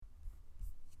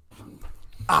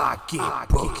I get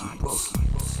buckets.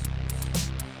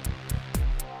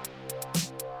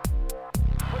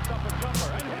 Puts up a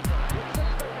jumper and hits it with 6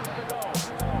 seconds to go.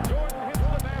 Jordan hits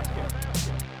the basket.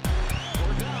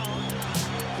 We're down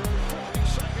through 50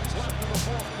 seconds left in the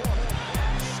fourth quarter.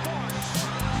 Starks.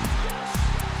 Yes.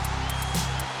 Starks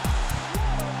was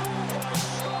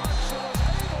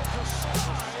able to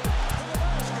slide to the basket.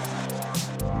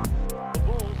 The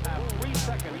Bulls have 3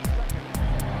 seconds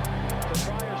to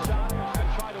try a shot and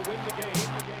try to win the game.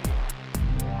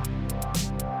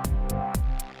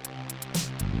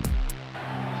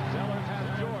 Zeller has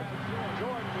Jordan.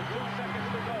 Jordan with 2 seconds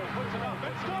to go. Puts it up.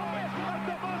 It's good. At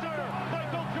the buzzer.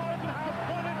 Michael Jordan has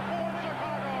won it for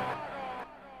Chicago.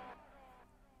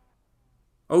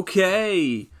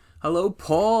 Okay. Hello,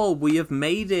 Paul. We have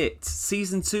made it.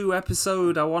 Season 2,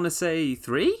 episode, I want to say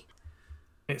 3?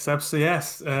 It's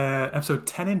episode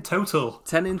 10 in total.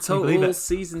 10 in Can you believe total. it?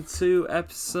 Season 2,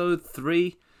 episode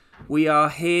 3. We are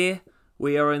here.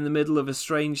 We are in the middle of a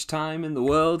strange time in the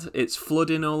world. It's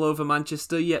flooding all over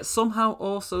Manchester, yet somehow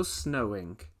also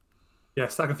snowing.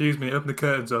 Yes, that confused me. Opened the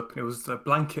curtains up. It was a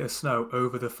blanket of snow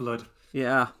over the flood.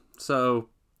 Yeah, so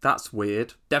that's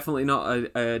weird. Definitely not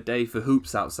a day for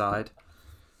hoops outside.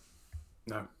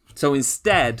 No. So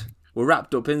instead, we're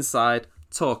wrapped up inside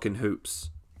talking hoops.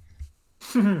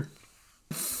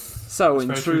 So in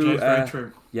Very true, James, very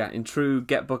true. yeah, in true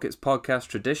Get Buckets podcast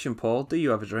tradition, Paul, do you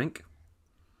have a drink?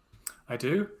 I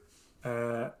do.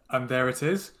 And there it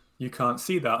is. You can't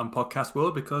see that on podcast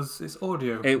world because it's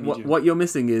audio. medium. What you're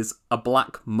missing is a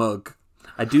black mug.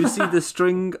 I do see the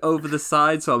string over the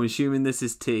side, so I'm assuming this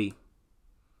is tea.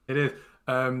 It is.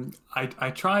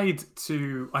 I tried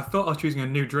to... I thought I was choosing a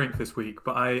new drink this week,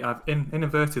 but I've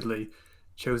inadvertently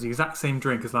chose the exact same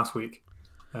drink as last week.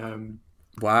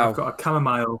 Wow. I've got a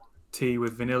chamomile tea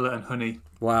with vanilla and honey.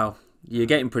 Wow. You're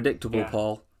getting predictable, Yeah.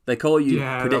 Paul. They call you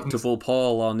Yeah, Predictable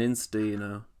Paul on Insta, you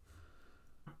know.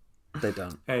 They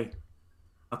don't. Hey,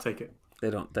 I'll take it. They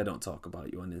don't talk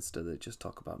about you on Insta, they just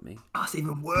talk about me. That's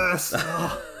even worse.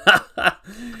 Oh.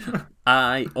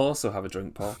 I also have a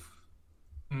drink, Paul.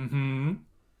 Mm-hmm.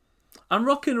 I'm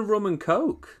rocking a rum and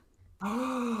coke.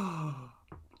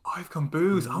 I've gone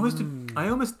booze. I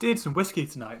almost did some whiskey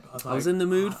tonight. But I was in the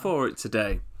mood for it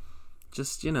today.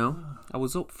 Just, you know, I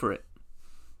was up for it.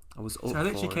 I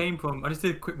came from... I just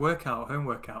did a quick workout, home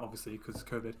workout, obviously, because of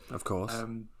COVID. Of course.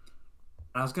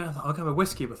 I was going to have a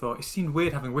whiskey, but I thought it seemed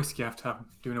weird having whiskey after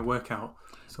doing a workout.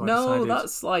 So I No, decided...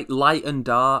 that's like light and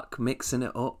dark, mixing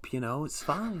it up, you know, it's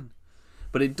fine.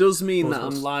 But it does mean that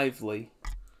I'm lively.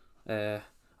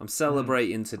 I'm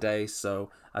celebrating today, so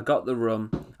I got the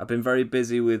rum. I've been very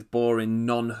busy with boring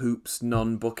non-hoops,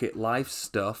 non-bucket life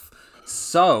stuff.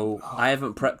 So, I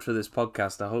haven't prepped for this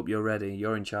podcast. I hope you're ready.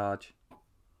 You're in charge.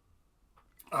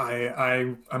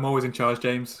 I'm always in charge,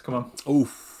 James. Come on.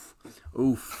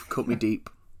 Oof, cut me deep.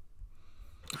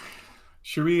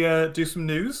 Should we do some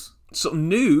news? Some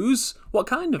news? What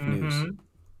kind of news?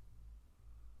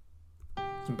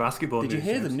 Some basketball news. Did you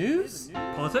hear the James. news?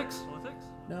 Politics?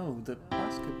 No, the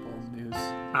basketball news.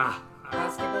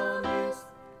 Basketball news.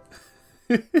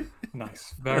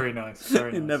 Nice. Very nice.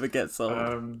 Very nice. It never gets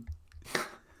old.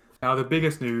 Now, the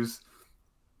biggest news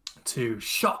to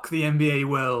shock the NBA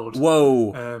world.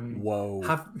 Whoa. Whoa.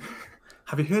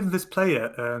 Have you heard of this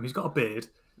player? He's got a beard.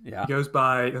 Yeah. He goes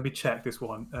by, let me check this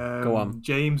one. Go on.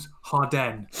 James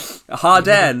Harden.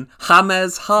 Harden?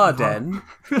 James Harden?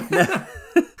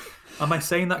 Am I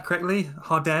saying that correctly?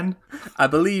 Harden? I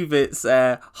believe it's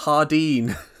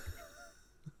Hardeen.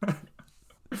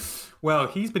 Well,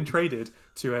 he's been traded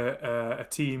to a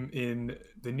team in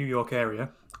the New York area.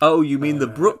 Oh, you mean the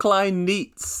Brookline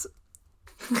Neats?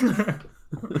 They're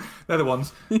the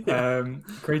ones.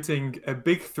 Creating a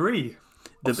big three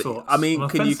of sorts. I mean, An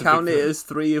can you offensive count big it three. as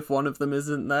 3 if one of them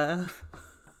isn't there?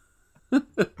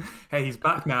 Hey, he's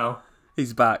back now.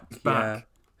 He's back. Yeah. back.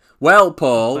 Well,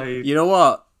 Paul, Played- you know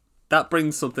what? That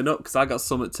brings something up because I got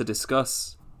something to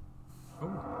discuss.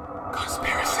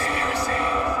 Conspiracy.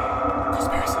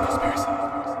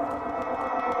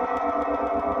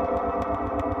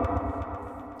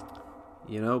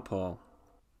 You know, Paul,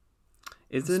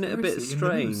 isn't it a bit Conspiracy in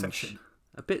the news strange? section.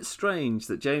 A bit strange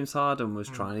that James Harden was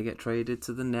trying to get traded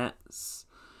to the Nets,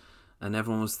 and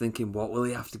everyone was thinking, what will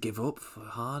he have to give up for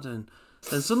Harden?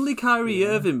 Then suddenly Kyrie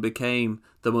Irving became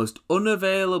the most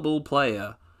unavailable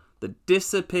player that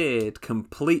disappeared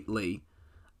completely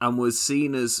and was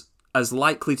seen as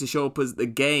likely to show up at the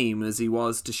game as he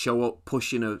was to show up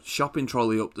pushing a shopping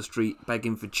trolley up the street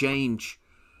begging for change.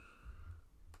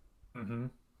 Mm-hmm.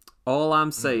 All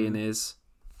I'm saying is...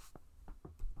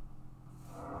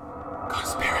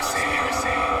 Conspiracy.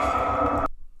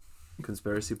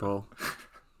 conspiracy, Paul.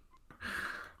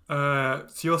 So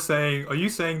are you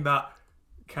saying that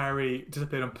Kyrie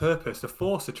disappeared on purpose to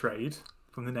force a trade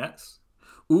from the Nets?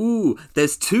 Ooh,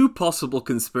 there's two possible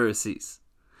conspiracies.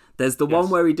 There's the one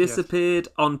where he disappeared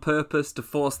on purpose to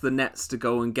force the Nets to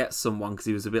go and get someone because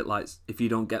he was a bit like, if you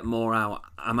don't get more out,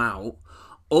 I'm out.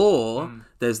 Or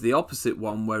there's the opposite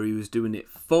one where he was doing it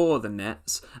for the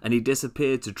Nets and he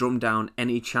disappeared to drum down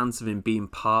any chance of him being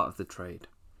part of the trade.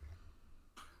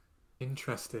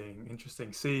 Interesting.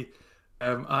 See,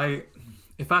 if I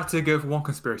had to go for one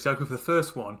conspiracy, I'd go for the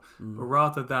first one, but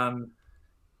rather than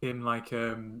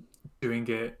him doing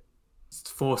it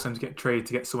to force him to get traded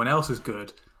to get someone else as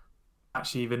good,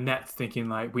 actually the Nets thinking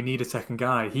like we need a second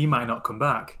guy, he might not come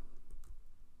back.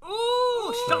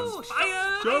 Ooh, shots fired!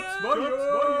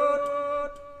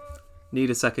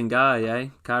 Need a second guy, eh?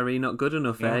 Kyrie not good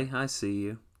enough, eh? I see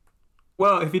you.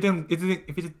 Well, if he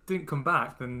didn't come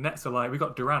back, then Nets are like, we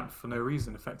got Durant for no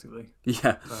reason, effectively.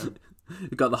 Yeah. So.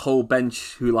 You've got the whole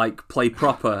bench who play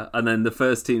proper, and then the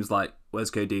first team's like, where's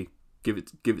KD? Give it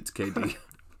to KD.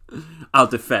 I'll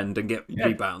defend and get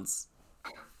rebounds.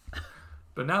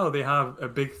 But now they have a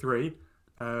big three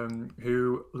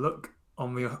who look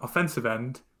on the offensive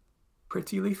end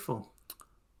pretty lethal.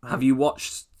 Have you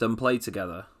watched them play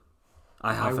together?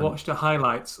 I haven't. I watched the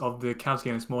highlights of the Cavs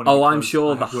game this morning. Oh, I'm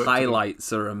sure the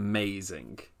highlights are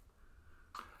amazing.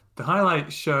 The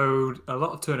highlights showed a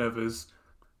lot of turnovers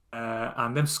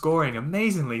and them scoring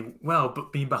amazingly well,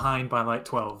 but being behind by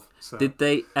 12. So. Did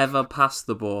they ever pass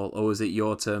the ball, or was it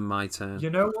your turn, my turn?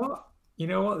 You know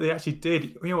what? They actually did.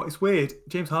 You know what? It's weird.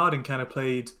 James Harden kind of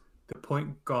played the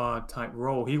point guard type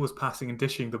role. He was passing and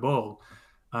dishing the ball.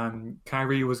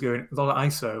 Kyrie was going a lot of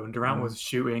ISO, and Durant was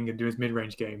shooting and doing his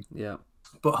mid-range game. Yeah.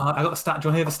 But I got a stat. Do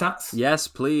you want to hear the stats? Yes,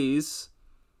 please.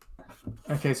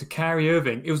 Okay, so Kyrie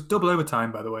Irving. It was double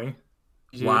overtime, by the way.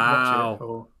 Did you wow. watch it,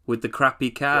 or... With the crappy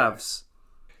Cavs.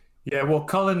 Yeah, well,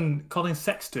 Colin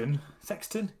Sexton?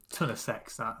 Ton of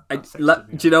sex, that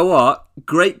Sexton, do you know what?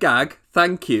 Great gag,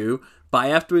 thank you. But I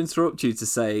have to interrupt you to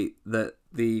say that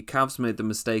the Cavs made the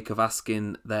mistake of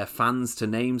asking their fans to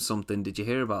name something. Did you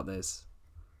hear about this?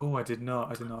 Oh, I did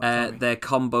not. Their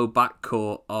combo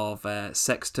backcourt of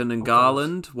Sexton and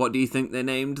Garland. God. What do you think they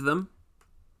named them?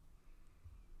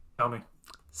 Tell me.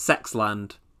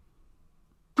 Sexland.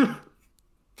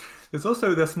 There's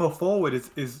also their small forward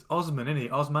is Osman, isn't he?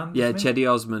 Osman? Yeah,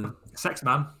 Cedi Osman. Sex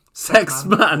man.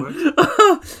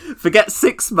 Forget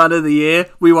Sixth Man of the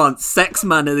Year. We want Sex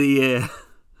Man of the Year.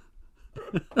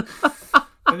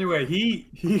 Anyway,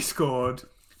 he scored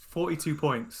 42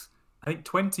 points. I think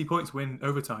 20 points win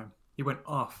overtime. He went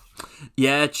off.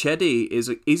 Yeah, Cedi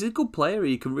he's a good player.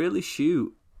 He can really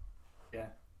shoot. Yeah.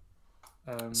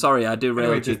 Sorry, I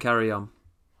derailed you. Carry on.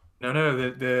 No.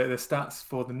 The stats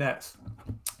for the Nets.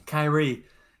 Kyrie,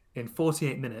 in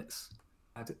 48 minutes,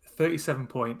 had 37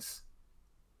 points,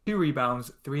 2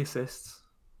 rebounds, 3 assists,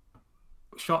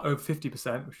 shot over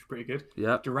 50%, which is pretty good.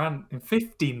 Yeah. Durant, in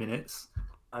 15 minutes,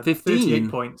 had 15? 38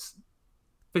 points.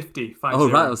 50. Oh,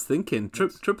 right, I was thinking.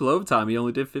 Triple overtime, he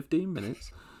only did 15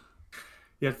 minutes.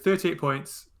 He had 38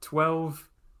 points, 12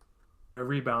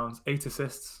 rebounds, 8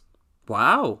 assists.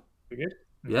 Wow. Pretty good.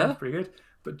 Yeah. Pretty good.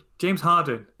 But James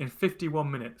Harden, in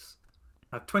 51 minutes,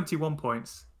 had 21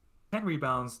 points, 10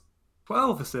 rebounds,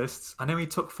 12 assists, and then he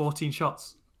took 14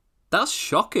 shots. That's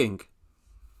shocking.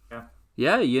 Yeah.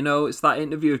 Yeah, it's that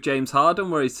interview of James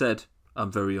Harden where he said, I'm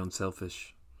very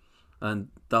unselfish. And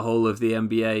the whole of the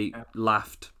NBA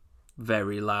laughed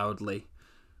very loudly.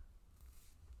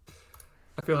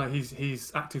 I feel like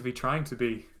he's actively trying to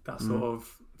be that sort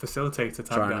of facilitator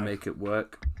type trying guy. To make it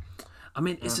work. I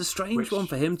mean, it's a strange one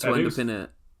for him to end up in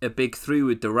a big three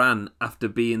with Durant after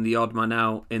being the odd man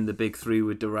out in the big three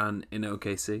with Durant in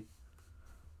OKC.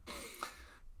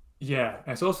 Yeah,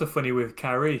 and it's also funny with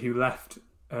Kyrie, who left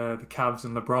the Cavs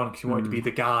and LeBron because he wanted to be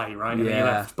the guy, right? And then he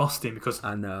left Boston because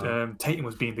Tatum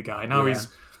was being the guy. Now he's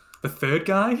the third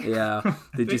guy. Yeah.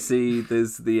 Did you see?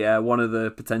 There's the one of the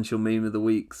potential meme of the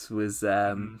weeks was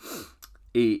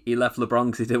he left LeBron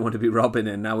because he didn't want to be Robin,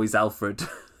 and now he's Alfred.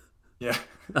 Yeah,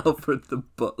 Alfred the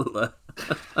butler.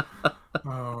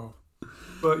 Oh,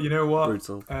 but you know what?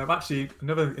 Brutal. Actually,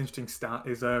 another interesting stat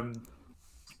is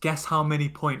guess how many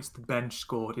points the bench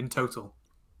scored in total.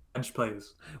 Bench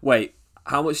players. Wait.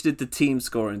 How much did the team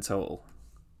score in total?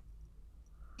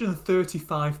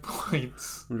 135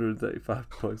 points. 135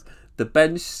 points. The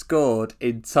bench scored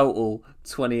in total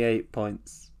 28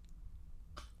 points.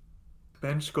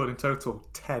 Bench scored in total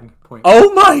 10 points.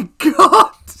 Oh my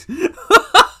god!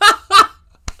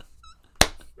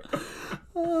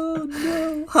 Oh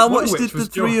no. How much did the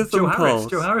three of them cost?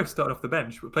 Joe Harris started off the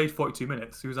bench, but played 42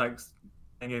 minutes. He was like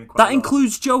in quite That well.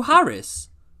 includes Joe Harris.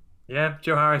 Yeah,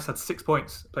 Joe Harris had 6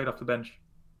 points, played off the bench.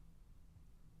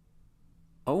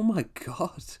 Oh my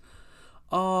god.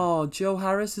 Oh, Joe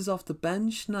Harris is off the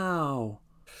bench now.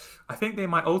 I think they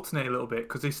might alternate a little bit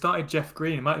because they started Jeff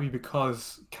Green. It might be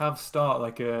because Cavs start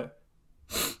like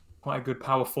quite a good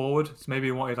power forward. So maybe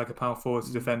he wanted like a power forward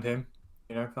to defend him.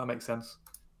 You know, if that makes sense.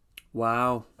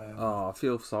 Wow. I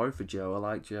feel sorry for Joe. I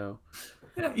like Joe.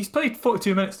 Yeah, he's played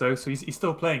 42 minutes though, so he's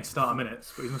still playing starter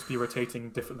minutes, but he must be rotating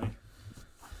differently.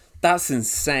 That's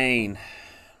insane.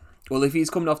 Well, if he's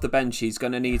coming off the bench, he's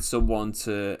going to need someone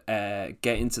to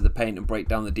get into the paint and break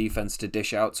down the defense to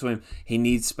dish out to him. He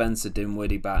needs Spencer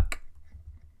Dinwiddie back.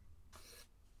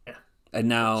 Yeah. And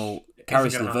now Which Karis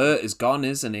isn't gonna LeVert happen. is gone,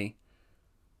 isn't he?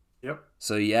 Yep.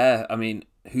 So, yeah, I mean,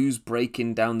 who's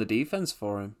breaking down the defense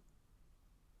for him?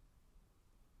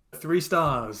 3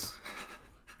 stars.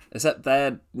 Except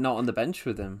they're not on the bench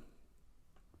with him.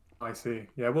 I see.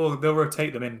 Yeah, well, they'll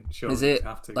rotate them in. Sure, Is it?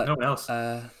 Have to. Like, No one else.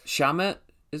 Shamet,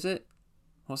 is it?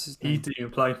 What's his He name? didn't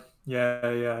even play.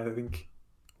 Yeah, I think.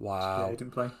 Wow. Yeah, he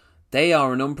didn't play. They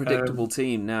are an unpredictable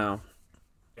team now.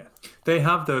 Yeah, they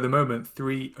have though at the moment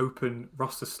 3 open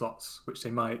roster slots, which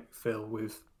they might fill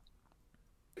with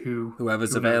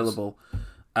Whoever's who knows? available.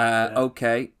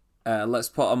 Okay, let's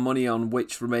put our money on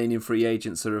which remaining free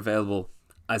agents are available.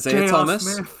 Isaiah J.R.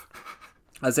 Thomas. Smith.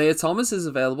 Isaiah Thomas is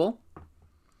available,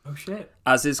 Oh shit.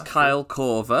 as is Kyle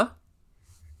Korver,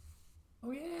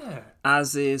 Oh yeah.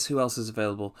 as is, who else is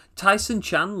available? Tyson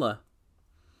Chandler.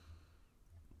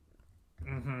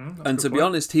 Mm-hmm. And to be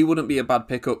honest, he wouldn't be a bad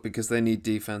pickup because they need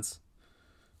defense.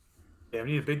 Yeah,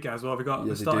 we need a big guy as well. Yeah, We're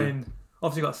they starting.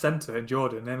 Obviously, got centre in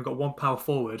Jordan. Then we've got 1 power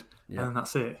forward, and then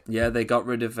that's it. Yeah, they got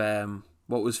rid of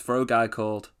what was Fro guy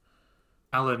called?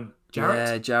 Alan Jarrett.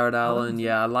 Yeah, Jared Allen.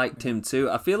 Yeah, I liked him too.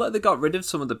 I feel like they got rid of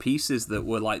some of the pieces that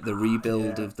were like the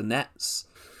rebuild of the Nets.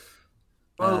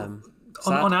 Well,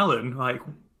 on Allen, like,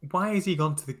 why has he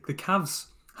gone to the Cavs?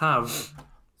 Have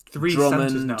 3 centres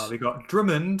Drummond, now. They got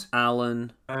Drummond,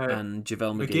 Allen, and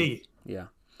JaVale McGee. McGee. Yeah.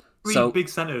 3 big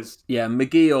centres. Yeah,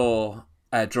 McGee or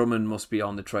Drummond must be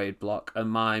on the trade block, and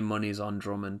my money's on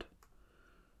Drummond.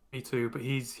 Me too, but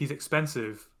he's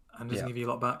expensive and doesn't give you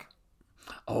a lot back.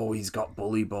 Oh, he's got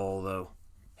bully ball though.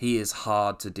 He is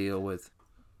hard to deal with.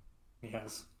 He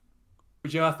has.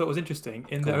 But you know, I thought was interesting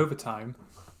in the overtime.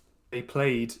 They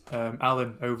played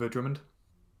Allen over Drummond.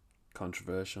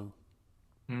 Controversial.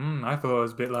 I thought it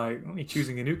was a bit like only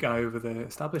choosing a new guy over the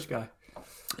established guy.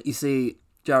 You see,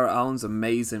 Jarrett Allen's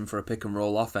amazing for a pick and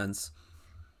roll offense.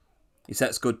 He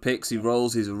sets good picks, he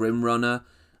rolls, he's a rim runner.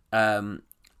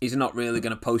 He's not really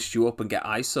going to post you up and get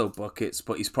ISO buckets,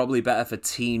 but he's probably better for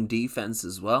team defense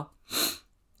as well.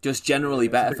 Just generally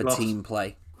better for team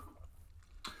play.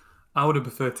 I would have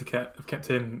preferred to have kept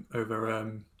him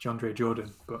over DeAndre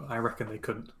Jordan, but I reckon they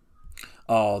couldn't.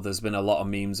 Oh, there's been a lot of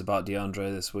memes about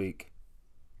DeAndre this week.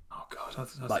 Oh god,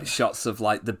 that's Like shots of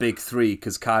like the big 3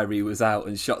 because Kyrie was out,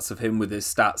 and shots of him with his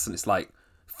stats, and it's like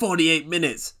 48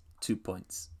 minutes, 2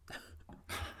 points.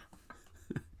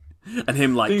 And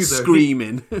him like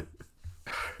screaming.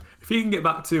 If he can get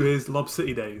back to his Lob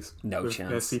City days, No with,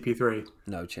 chance. CP3.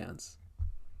 No chance.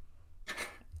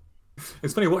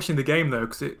 It's funny watching the game though,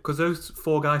 because those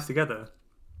 4 guys together,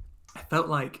 I felt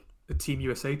like a Team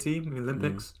USA team in the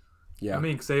Olympics. Yeah. I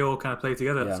mean, because they all kind of play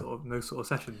together in those sort of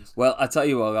sessions. Well, I tell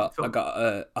you what, I got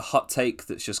a hot take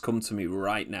that's just come to me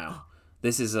right now.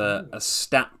 This is a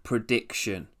stat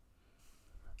prediction,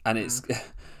 and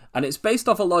it's based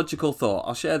off a logical thought.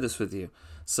 I'll share this with you.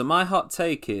 So my hot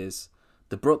take is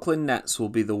the Brooklyn Nets will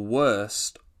be the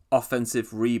worst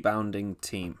offensive rebounding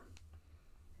team.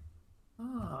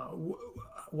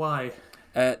 Why?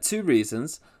 2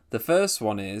 reasons. The first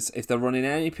one is if they're running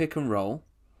any pick and roll,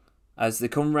 as they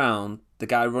come round, the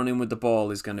guy running with the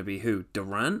ball is going to be who?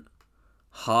 Durant,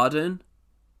 Harden,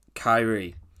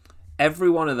 Kyrie. Every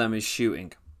one of them is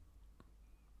shooting.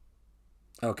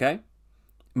 Okay?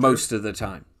 Most of the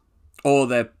time. Or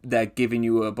they're giving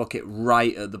you a bucket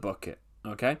right at the bucket.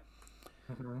 Okay?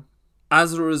 Mm-hmm.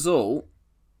 As a result,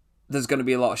 there's going to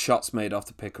be a lot of shots made off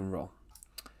the pick and roll.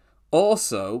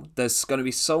 Also, there's going to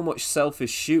be so much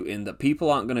selfish shooting that people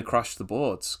aren't going to crash the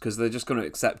boards because they're just going to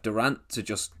accept Durant to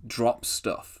just drop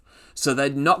stuff. So they're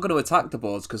not going to attack the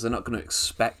boards because they're not going to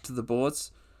expect the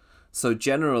boards. So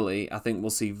generally, I think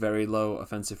we'll see very low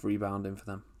offensive rebounding for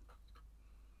them.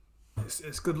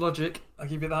 It's good logic. I'll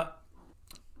give you that.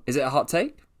 Is it a hot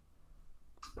take?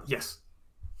 Yes.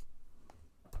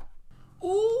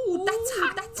 Ooh, that's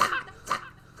hot.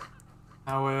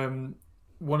 Now,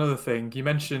 one other thing. You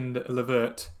mentioned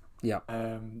Levert. Yeah.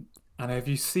 And have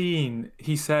you seen,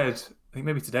 he said, I think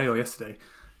maybe today or yesterday,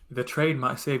 the trade might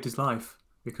have saved his life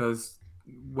because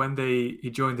when he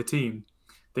joined the team,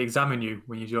 they examine you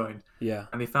when you join, Yeah.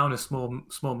 and they found a small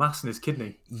mass in his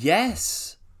kidney.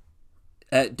 Yes.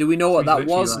 Do we know So what he's that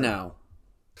literally was like- now?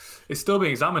 It's still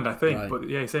being examined, I think, Right. but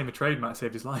yeah, he's saying the trade might have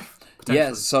saved his life. Potentially.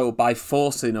 Yeah, so by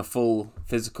forcing a full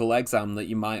physical exam that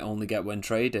you might only get when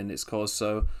trading, it's caused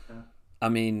so... I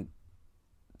mean,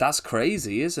 that's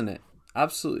crazy, isn't it?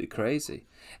 Absolutely crazy.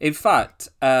 In fact,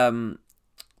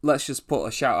 let's just put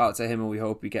a shout out to him and we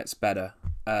hope he gets better.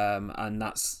 And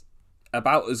that's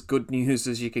about as good news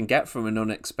as you can get from an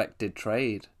unexpected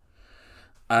trade.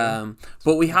 But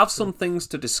we have some things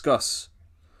to discuss.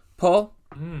 Paul,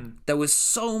 there was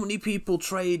so many people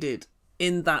traded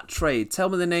in that trade. Tell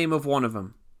me the name of one of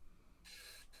them.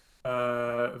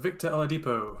 Victor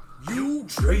Oladipo. You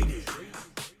traded.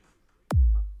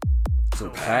 So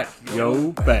pack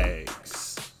your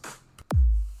bags.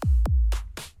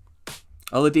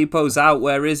 Oladipo's out.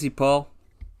 Where is he, Paul?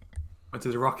 Went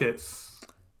to the Rockets.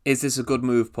 Is this a good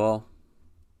move, Paul?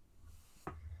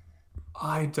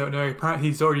 I don't know. Apparently,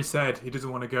 he's already said he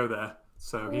doesn't want to go there,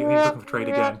 so he's looking for trade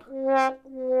again.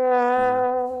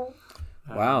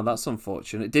 Wow, that's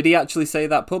unfortunate. Did he actually say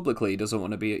that publicly? He doesn't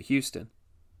want to be at Houston.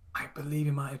 I believe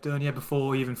he might have done, yeah,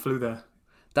 before he even flew there.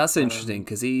 That's interesting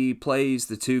because he plays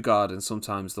the 2 guard and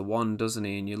sometimes the 1, doesn't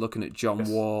he? And you're looking at John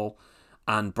Wall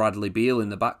and Bradley Beal in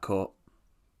the backcourt.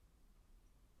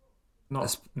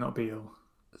 Not Beal.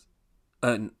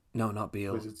 No, not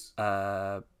Beal. Wizards.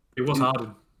 It was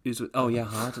Harden.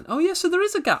 Harden. Oh, yeah, so there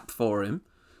is a gap for him.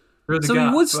 There is a So gap,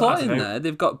 he would but I slot don't in know. there.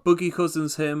 They've got Boogie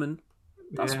Cousins, him, and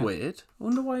that's Yeah. weird. I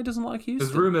wonder why he doesn't like Houston.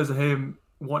 There's rumours of him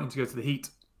wanting to go to the Heat,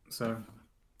 so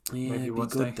Yeah, maybe he it'd be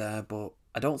won't good stay. there, but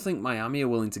I don't think Miami are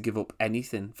willing to give up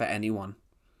anything for anyone.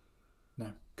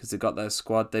 No. Because they've got their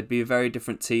squad. They'd be a very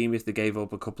different team if they gave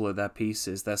up a couple of their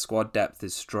pieces. Their squad depth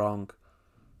is strong.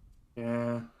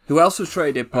 Yeah. Who else was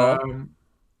traded, Paul?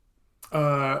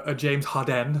 A James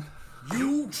Harden.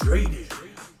 You traded.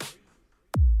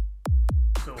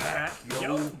 So pack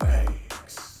your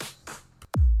bags.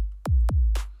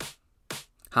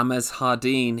 James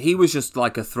Harden. He was just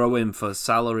like a throw-in for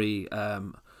salary,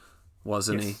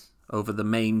 wasn't he? Yes. Over the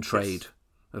main trade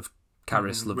of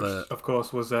Karis LeVert. Which, of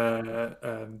course, was Dante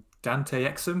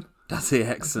Exum. That's it,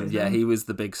 excellent. Yeah, he was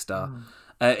the big star.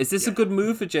 Is this a good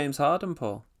move for James Harden,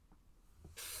 Paul?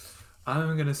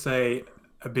 I'm going to say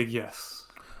a big yes.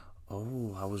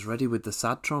 Oh, I was ready with the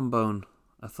sad trombone.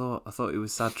 I thought it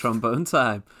was sad trombone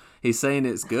time. He's saying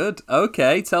it's good.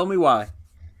 Okay, tell me why.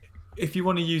 If you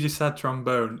want to use your sad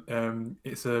trombone,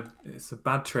 it's a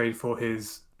bad trade for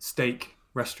his steak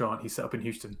restaurant he set up in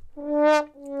Houston.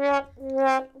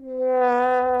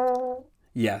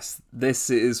 Yes, this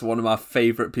is one of my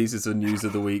favourite pieces of news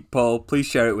of the week. Paul, please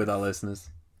share it with our listeners.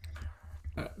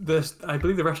 I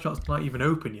believe the restaurant's not even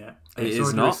open yet. It It's is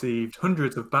already not? received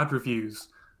hundreds of bad reviews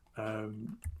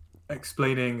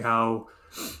explaining how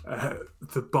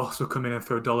the boss will come in and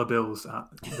throw dollar bills at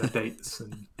their dates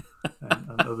and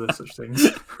other such things.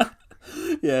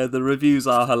 Yeah, the reviews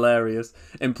are hilarious,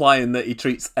 implying that he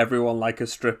treats everyone like a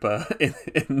stripper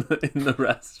in the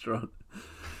restaurant.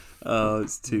 Oh,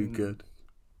 it's too good.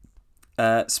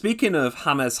 Speaking of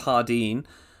James Harden,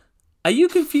 are you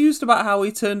confused about how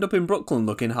he turned up in Brooklyn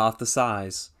looking half the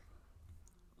size?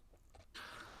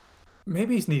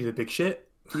 Maybe he's needed a big shit.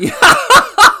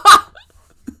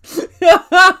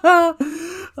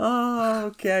 Oh,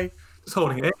 okay. Just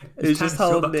holding it in. He's just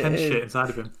holding it tense in. shit inside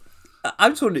of him.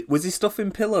 I'm just wondering, was he stuffing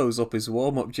pillows up his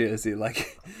warm-up jersey?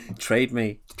 Like, trade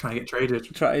me. Trying to get traded.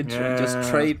 Just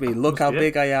trade me. Look Must how be it.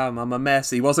 big I am. I'm a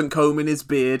mess. He wasn't combing his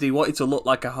beard. He wanted to look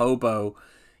like a hobo.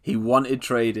 He wanted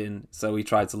trading, so he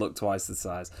tried to look twice the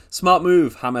size. Smart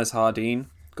move, James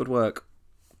Harden. Good work.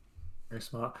 Very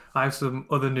smart. I have some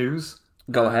other news.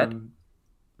 Go ahead.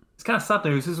 It's kind of sad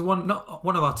news. This is not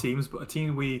one of our teams, but a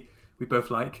team we both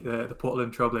like, the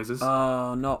Portland Trailblazers.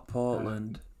 Oh, not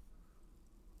Portland.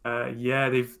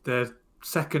 Their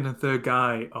second and third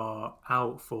guy are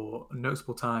out for a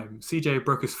noticeable time. CJ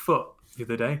broke his foot the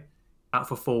other day, out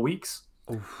for 4 weeks.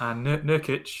 And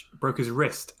Nurkic broke his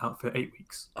wrist, out for 8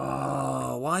 weeks.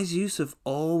 Oh, why is Yusuf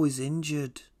always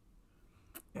injured?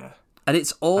 Yeah. And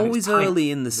it's always tight early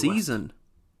in the West. season.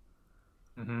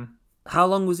 Mm-hmm. How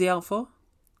long was he out for?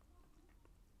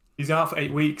 He's out for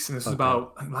 8 weeks, and this was Okay.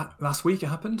 about I think, last week it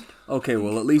happened. Okay,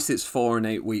 well, at least it's 4 and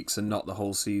 8 weeks and not the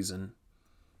whole season.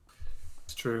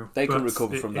 It's true. They can But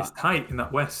recover from It's that. tight in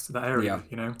that area, Yeah.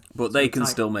 you know. But they can tight.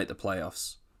 still make the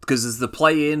playoffs. Because there's the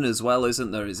play-in as well, isn't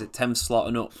there? Is it 10th slot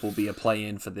and up will be a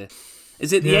play-in for the...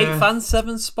 Is it the Yeah. 8th and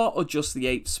 7th spot or just the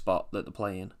 8th spot that they're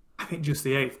playing? I think just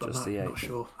the 8th, but Just I'm the not 8th.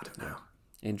 sure. I don't know.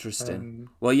 Interesting.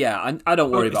 Well, yeah, I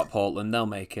don't worry it's- about Portland. They'll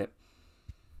make it.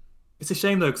 It's a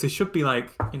shame though because they should be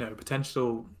like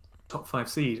potential top 5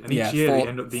 seed, and each Yeah, year they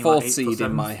end up being fourth like 8th or seed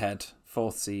in 7th. my head.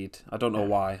 Fourth seed. I don't know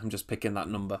why. I'm just picking that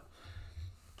number.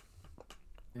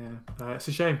 Yeah, it's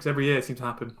a shame because every year it seems to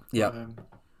happen. Yep. But,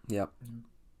 Yep.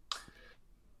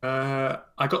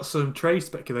 I got some trade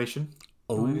speculation.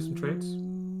 Oh. Want to do some trades?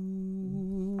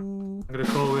 I'm gonna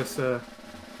call this.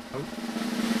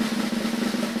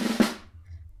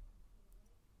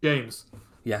 James.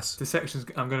 Yes. This section's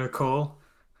I'm gonna call.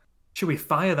 Should we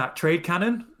fire that trade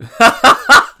cannon?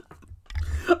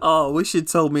 Oh, wish you'd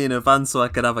told me in advance so I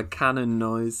could have a cannon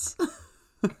noise.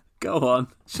 Go on.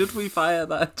 Should we fire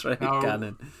that trade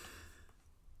cannon?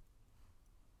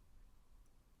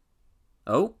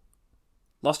 Oh.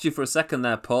 Lost you for a second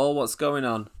there, Paul. What's going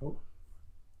on? Oh,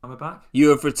 am I back? You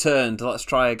have returned. Let's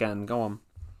try again. Go on.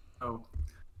 Oh,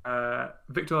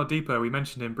 Victor Oladipo. We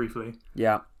mentioned him briefly.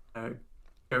 Yeah.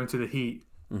 Going to the Heat.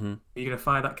 Mm-hmm. Are you gonna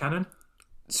fire that cannon?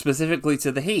 Specifically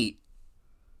to the Heat.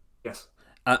 Yes.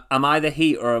 Am I the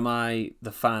Heat or am I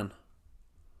the fan?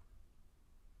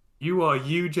 You are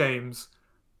you, James.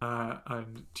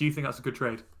 And do you think that's a good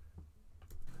trade?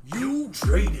 You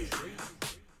traded.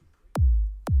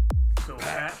 So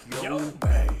pack your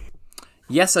bag.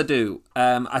 Yes, I do.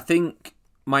 I think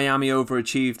Miami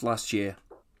overachieved last year.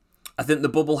 I think the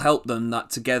bubble helped them, that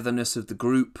togetherness of the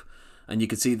group, and you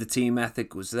could see the team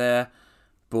ethic was there,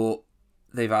 but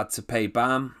they've had to pay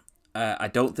Bam. I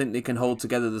don't think they can hold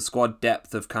together the squad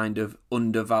depth of kind of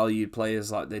undervalued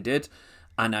players like they did,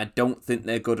 and I don't think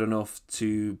they're good enough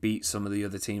to beat some of the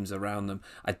other teams around them.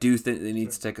 I do think they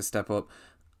need to take a step up.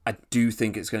 I do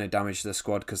think it's going to damage their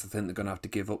squad because I think they're going to have to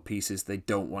give up pieces they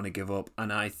don't want to give up,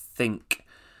 and I think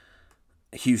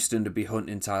Houston to be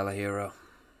hunting Tyler Hero.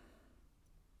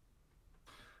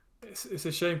 It's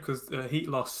a shame because Heat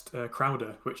lost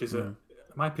Crowder, which is in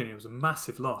my opinion, was a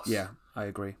massive loss. Yeah, I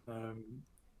agree.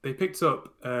 They picked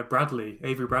up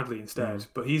Avery Bradley instead,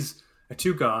 but he's a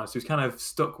 2 guard, so he's kind of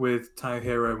stuck with Tyler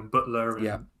Hero and Butler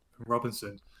and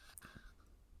Robinson.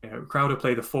 Crowder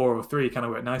played the 4 or 3, kind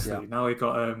of worked nicely. Yeah. Now they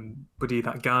got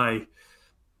that guy,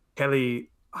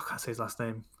 Kelly. I can't say his last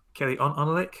name. Kelly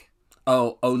Olynyk.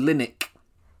 Oh, Olynyk.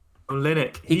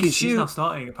 Olynyk. He can shoot. He's now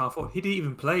starting at power forward. He didn't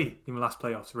even play in the last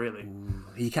playoffs, really.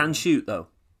 He can shoot though,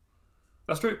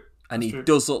 That's true. and That's he true.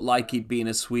 does look like he'd be in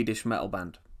a Swedish metal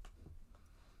band.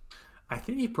 I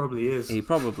think he probably is. He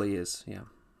probably is. Yeah,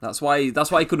 that's why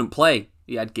he couldn't play.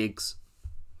 He had gigs.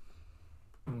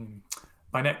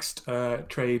 My next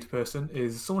trade person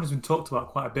is someone who's been talked about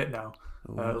quite a bit now.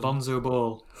 Lonzo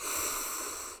Ball.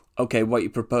 Okay, what you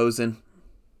proposing?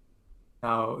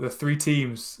 Now, the 3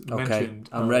 teams Okay, mentioned.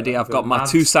 I'm ready. I've the got my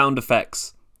Mavs, 2 sound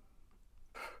effects.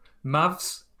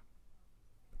 Mavs,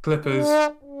 Clippers,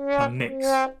 and Knicks.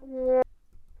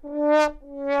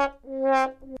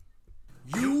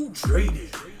 You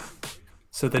traded.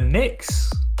 So the Knicks.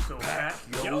 So pack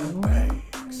your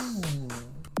bags.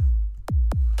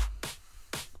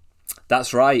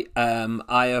 That's right.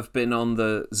 I have been on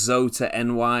the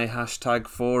ZoToNY hashtag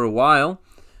for a while.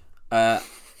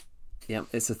 Yeah,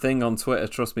 it's a thing on Twitter.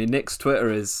 Trust me, Nick's Twitter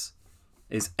is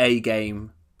A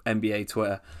game NBA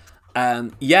Twitter.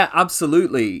 Yeah,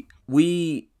 absolutely.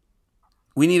 We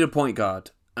need a point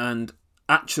guard, and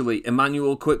actually,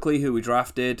 Emmanuel Quickly, who we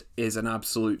drafted, is an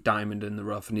absolute diamond in the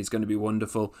rough, and he's going to be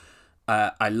wonderful.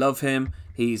 I love him.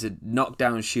 He's a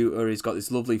knockdown shooter. He's got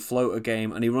this lovely floater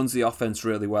game, and he runs the offense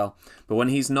really well. But when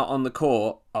he's not on the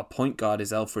court, our point guard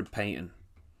is Elfrid Payton.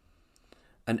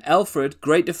 And Elfrid,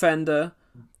 great defender,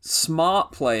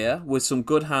 smart player with some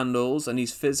good handles, and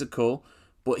he's physical,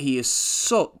 but he is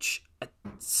such a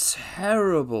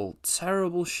terrible,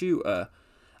 terrible shooter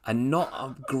and not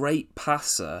a great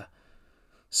passer.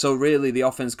 So really, the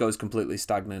offense goes completely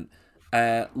stagnant.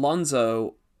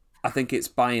 Lonzo, I think it's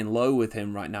buying low with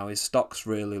him right now. His stock's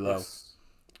really low. Yes.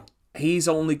 He's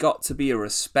only got to be a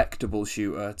respectable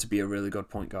shooter to be a really good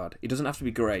point guard. He doesn't have to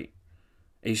be great.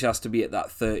 He just has to be at that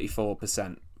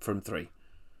 34% from 3,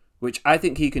 which I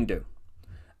think he can do.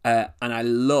 And I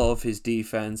love his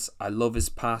defense. I love his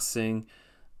passing.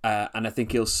 And I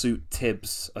think he'll suit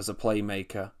Tibbs as a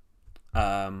playmaker.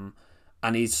 And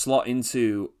he'd slot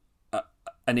into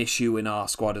an issue in our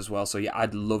squad as well. So yeah,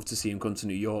 I'd love to see him come to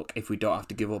New York if we don't have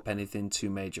to give up anything too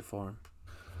major for him.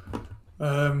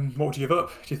 What would you give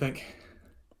up, do you think?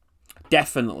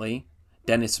 Definitely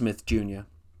Dennis Smith Jr.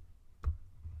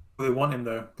 They want him,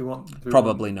 though.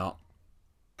 Probably not.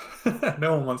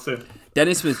 No one wants him.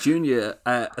 Dennis Smith Jr.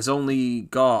 Has only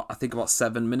got, I think, about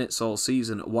 7 minutes all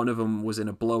season. One of them was in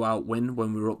a blowout win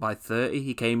when we were up by 30.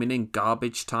 He came in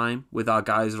garbage time with our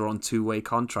guys who are on 2-way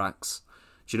contracts.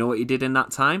 Do you know what he did in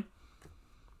that time?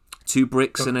 2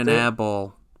 bricks and an Dunked it. air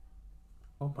ball.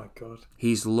 Oh my god,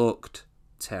 He's looked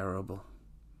terrible.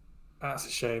 that's a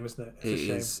shame, isn't it?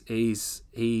 It's a shame.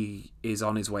 He is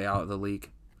on his way out of the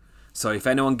league. So if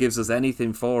anyone gives us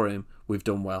anything for him, we've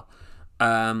done well.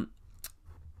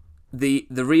 The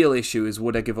real issue is,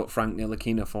 would I give up Frank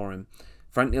Ntilikina for him?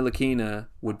 Frank Ntilikina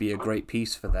would be a great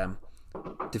piece for them.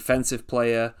 Defensive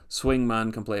player,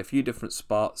 swingman, can play a few different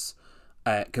spots,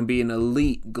 can be an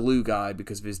elite glue guy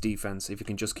because of his defense if he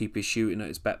can just keep his shooting at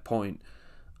his bet point.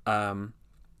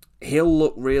 He'll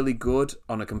look really good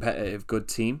on a competitive good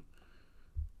team.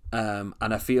 And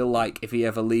I feel like if he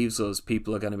ever leaves us,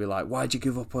 people are going to be like, why'd you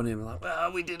give up on him? We're like,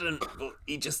 well, we didn't, but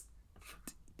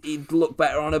he'd look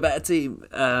better on a better team.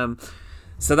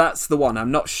 So that's the one.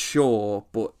 I'm not sure,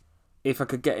 but if I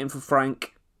could get him for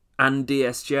Frank and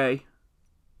DSJ.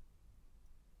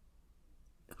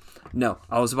 No,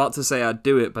 I was about to say I'd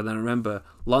do it, but then I remember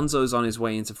Lonzo's on his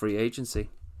way into free agency.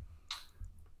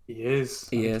 He is.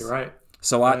 He I think is. You're right.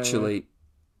 So actually,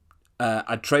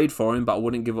 I'd trade for him, but I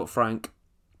wouldn't give up Frank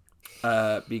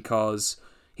because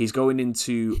he's going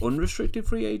into unrestricted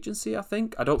free agency, I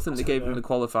think. I don't think they gave him the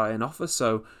qualifying offer,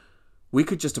 so we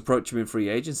could just approach him in free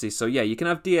agency. So yeah, you can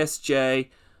have DSJ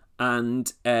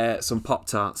and some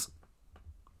Pop-Tarts.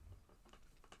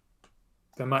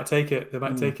 They might take it.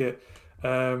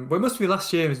 Well, it must be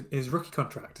last year his rookie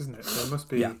contract, isn't it? So it must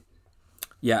be. Yeah.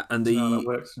 Yeah, and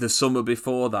the summer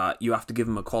before that, you have to give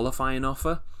them a qualifying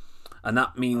offer. And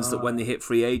that means that when they hit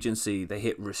free agency, they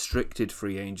hit restricted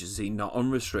free agency, not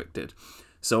unrestricted.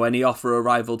 So any offer a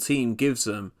rival team gives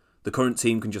them, the current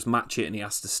team can just match it and he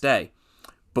has to stay.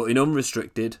 But in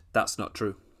unrestricted, that's not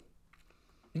true.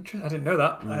 Interesting. I didn't know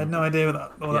that. I had no idea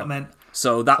what that meant.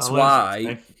 So that's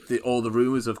why all the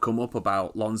rumours have come up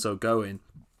about Lonzo going,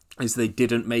 is they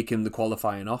didn't make him the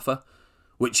qualifying offer,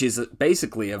 which is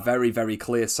basically a very, very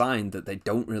clear sign that they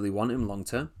don't really want him long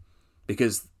term,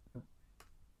 because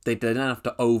they didn't have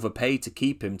to overpay to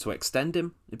keep him, to extend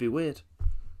him. It'd be weird.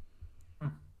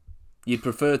 You'd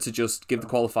prefer to just give the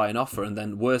qualifying offer, and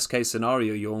then worst case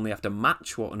scenario, you only have to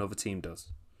match what another team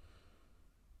does.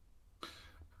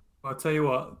 Well, I'll tell you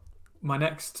what, my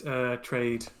next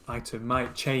trade item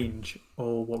might change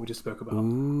all what we just spoke about.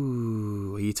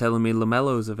 Ooh, are you telling me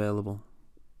LaMelo's available?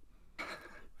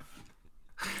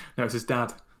 No, it's his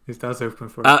dad. His dad's open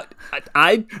for it.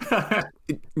 I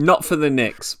not for the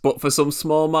Knicks, but for some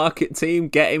small market team,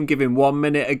 get him, give him 1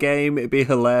 minute a game. It'd be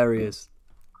hilarious.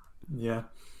 Yeah.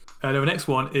 The next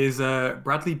one is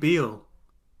Bradley Beal.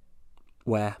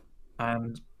 Where?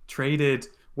 And traded.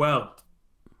 Well,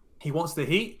 he wants the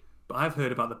Heat, but I've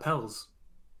heard about the Pels.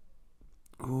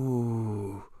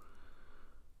 Ooh.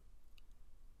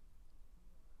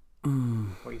 What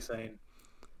are you saying?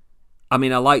 I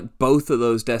mean, I like both of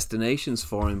those destinations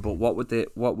for him, but what would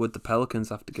the Pelicans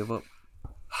have to give up?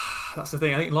 That's the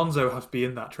thing. I think Lonzo has to be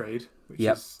in that trade.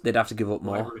 Yep, they'd have to give up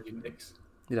more.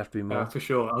 They'd have to be more. For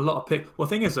sure. A lot of picks. Well, the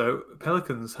thing is, though,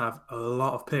 Pelicans have a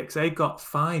lot of picks. They got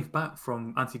 5 back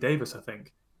from Anthony Davis, I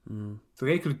think. So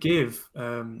they could give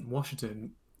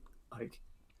Washington like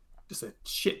just a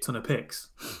shit ton of picks.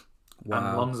 Wow.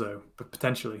 And Lonzo, but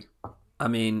potentially. I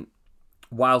mean,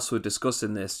 whilst we're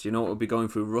discussing this, do you know what would be going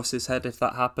through Russ's head if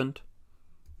that happened?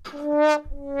 Can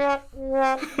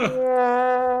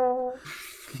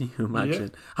you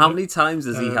imagine? Yeah. How many times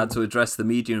has he had to address the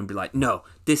media and be like, no,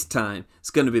 this time it's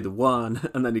going to be the one,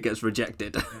 and then he gets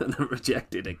rejected and then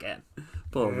rejected again.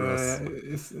 Poor Russ.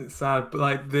 It's sad, but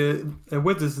like the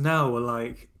Wizards now are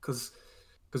like, because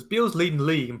Beal's leading the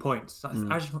league in points,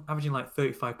 averaging like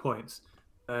 35 points.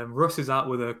 Russ is out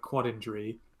with a quad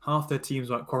injury. Half their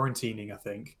team's like quarantining, I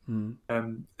think.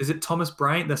 Is it Thomas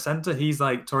Bryant, their center? He's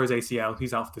like tore his ACL.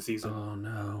 He's out for the season. Oh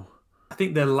no. I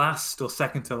think they're last or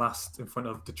second to last in front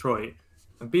of Detroit.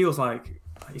 And Beal's like,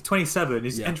 he's 27.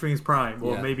 He's entering his prime,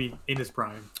 or maybe in his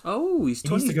prime. Oh, he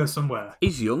 20. Needs to go somewhere.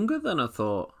 He's younger than I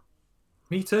thought.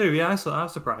 Me too. Yeah, I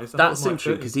was surprised. That's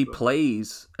interesting because he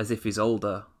plays as if he's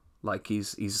older. Like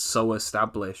he's so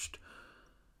established.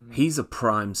 He's a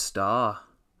prime star.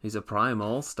 He's a prime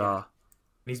all-star.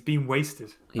 He's been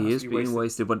wasted. He is being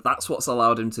wasted, but that's what's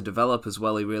allowed him to develop as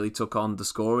well. He really took on the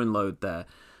scoring load there.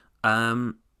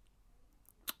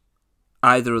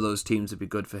 Either of those teams would be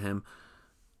good for him.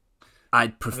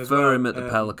 I'd prefer him at the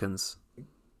Pelicans.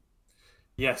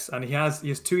 Yes, and he has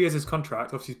 2 years his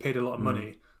contract. Obviously, he's paid a lot of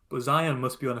money, but Zion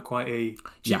must be on quite a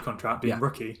cheap contract, being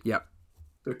rookie. Yep.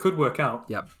 So it could work out.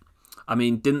 Yep. I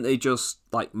mean, didn't they just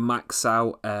like max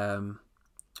out?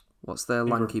 What's their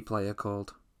lanky player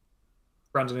called?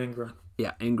 Brandon Ingram.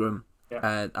 Yeah, Ingram.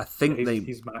 Yeah. I think they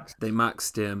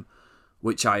maxed him,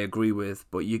 which I agree with.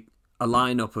 But a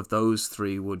lineup of those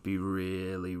three would be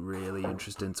really, really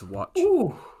interesting to watch.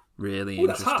 Ooh, Really Ooh,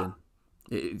 that's interesting. hot.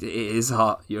 It is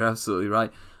hot. You're absolutely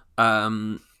right.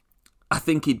 I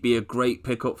think he'd be a great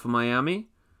pickup for Miami.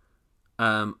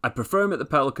 I prefer him at the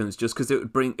Pelicans just because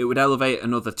it would elevate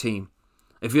another team.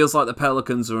 It feels like the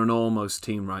Pelicans are an almost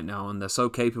team right now, and they're so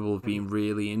capable of being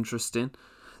really interesting.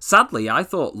 Sadly, I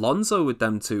thought Lonzo with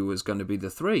them two was going to be the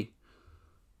three,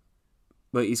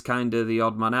 but he's kind of the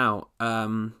odd man out.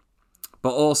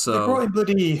 But also, They brought in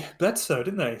bloody Bledsoe,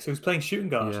 didn't they? So he's playing shooting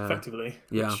guard Yeah. effectively,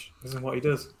 Yeah. which isn't what he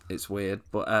does. it's weird,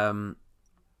 but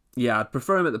yeah, I'd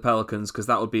prefer him at the Pelicans because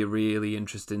that would be a really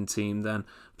interesting team then.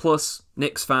 Plus,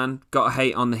 Knicks fan, got to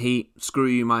hate on the Heat. Screw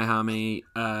you, Miami.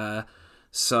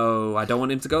 So I don't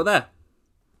want him to go there.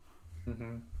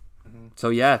 So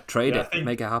yeah, trade Yeah, it,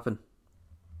 make it happen.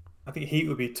 I think Heat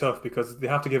would be tough because they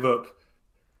have to give up.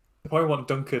 They probably want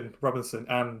Duncan Robinson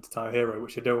and Tyler Hero,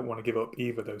 which they don't want to give up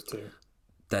either of those two.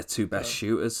 They're two best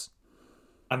shooters.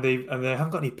 And they haven't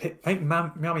got any pick. I think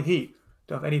Miami Heat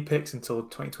don't have any picks until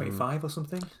 2025 or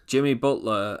something. Jimmy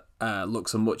Butler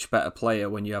looks a much better player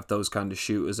when you have those kind of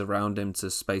shooters around him to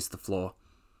space the floor.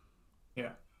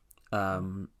 Yeah.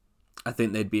 I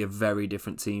think they'd be a very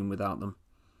different team without them.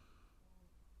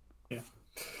 Yeah.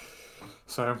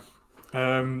 So,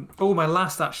 my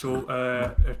last actual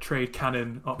trade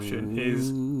cannon option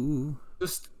is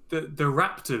just the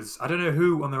Raptors. I don't know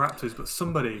who on the Raptors, but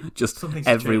somebody. Just something's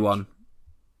everyone.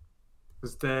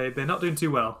 Because they're not doing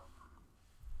too well.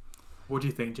 What do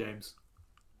you think, James?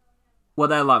 Well,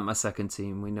 they're like my second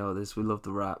team. We know this. We love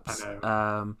the Raps. I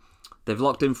know. They've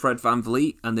locked in Fred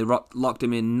VanVleet, and they locked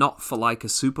him in not for like a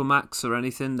supermax or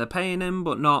anything. They're paying him,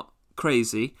 but not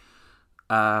crazy.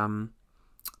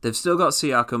 They've still got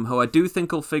Siakam, who I do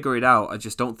think will figure it out. I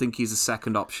just don't think he's a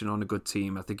second option on a good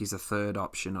team. I think he's a third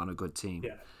option on a good team.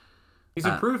 Yeah. He's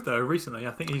improved, though, recently.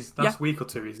 I think last week or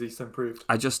two, he's improved.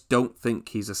 I just don't think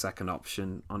he's a second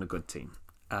option on a good team.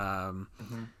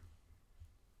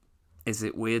 Is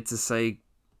it weird to say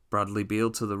Bradley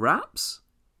Beal to the Raps?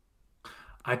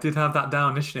 I did have that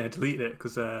down initially. I deleted it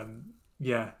because,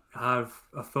 I've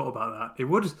thought about that.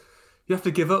 You have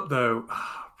to give up, though,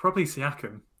 probably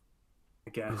Siakam, I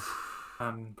guess.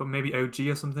 But maybe OG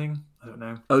or something. I don't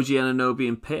know. OG Anunoby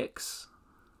and picks?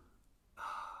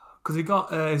 Because he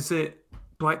got, is it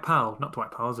Dwight Powell? Not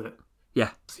Dwight Powell, is it?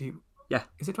 Yeah. Yeah.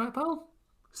 Is it Dwight Powell?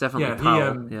 It's definitely Yeah,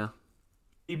 Powell. Yeah.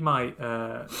 He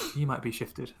might be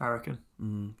shifted, I reckon.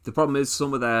 The problem is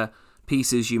some of their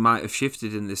pieces you might have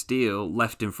shifted in this deal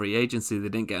left in free agency. They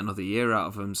didn't get another year out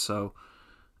of them, so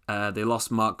they lost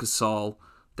Marc Gasol,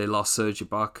 they lost Serge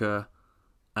Ibaka,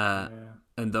 and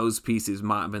those pieces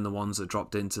might have been the ones that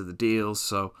dropped into the deal.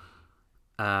 So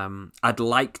I'd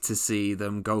like to see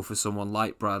them go for someone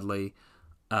like Bradley.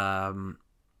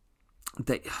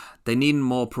 They need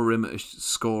more perimeter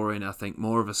scoring, I think,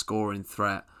 more of a scoring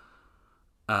threat.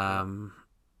 I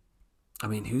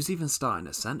mean, who's even starting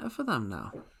at centre for them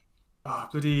now? Oh,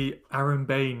 bloody Aaron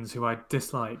Baines, who I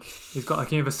dislike. He's got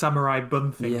like a samurai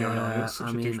bun thing going on. He's such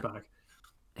a douchebag.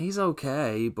 He's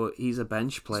okay, but he's a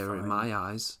bench player in my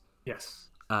eyes. Yes.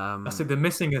 That's it. They're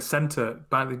missing a centre.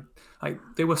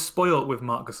 They were spoilt with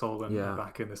Marc Gasol and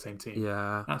back in the same team.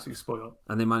 Yeah. Absolutely spoilt.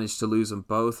 And they managed to lose them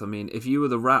both. I mean, if you were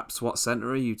the Raps, what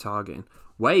centre are you targeting?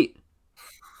 Wait.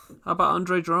 How about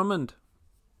Andre Drummond?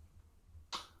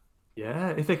 Yeah,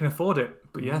 if they can afford it.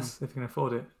 But yes, if they can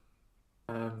afford it.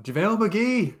 JaVale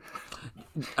McGee.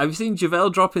 Have you seen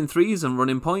JaVale dropping threes and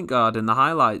running point guard in the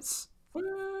highlights?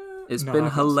 It's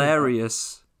been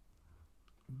hilarious.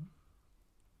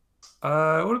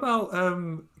 What about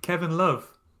Kevin Love?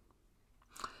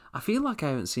 I feel like I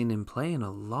haven't seen him play in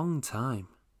a long time.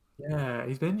 Yeah,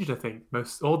 he's been injured, I think,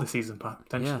 all the season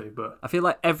potentially. Yeah. But I feel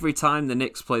like every time the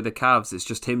Knicks play the Cavs, it's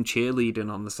just him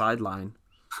cheerleading on the sideline.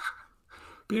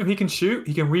 But he can shoot,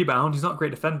 he can rebound. He's not a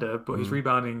great defender, but his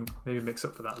rebounding maybe makes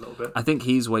up for that a little bit. I think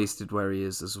he's wasted where he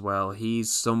is as well.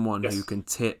 He's someone who can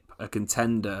tip a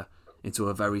contender into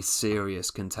a very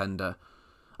serious contender.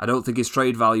 I don't think his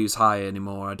trade value is high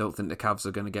anymore. I don't think the Cavs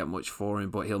are going to get much for him,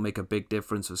 but he'll make a big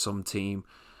difference for some team.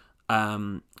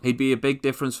 He'd be a big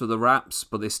difference for the Raps,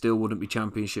 but they still wouldn't be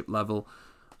championship level.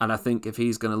 And I think if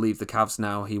he's going to leave the Cavs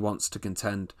now, he wants to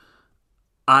contend.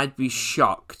 I'd be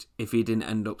shocked if he didn't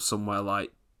end up somewhere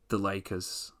like the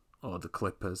Lakers or the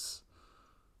Clippers.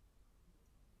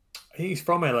 He's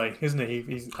from LA, isn't he?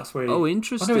 That's where. Oh,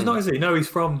 interesting. Oh, no, he's not, is he? No, he's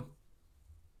from.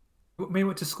 Maybe he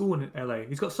went to school in LA.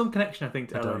 He's got some connection, I think,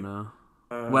 to LA. I don't know.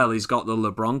 Well, he's got the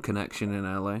LeBron connection in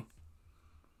LA.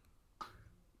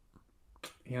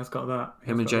 He has got that.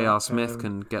 Him and J.R. Smith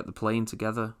can get the plane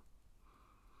together.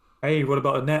 Hey, what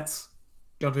about the Nets?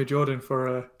 DeAndre Jordan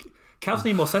for Cavs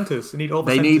need more centers. They need all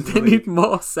the They centers in the need league.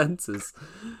 more centers.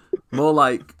 More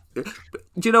like, do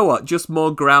you know what? Just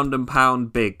more ground and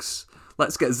pound bigs.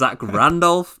 Let's get Zach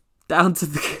Randolph down to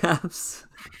the Cavs.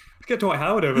 Get Dwight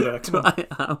Howard over there. Come on. Dwight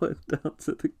Howard down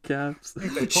to the Cavs.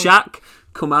 Shaq,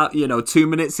 come out, 2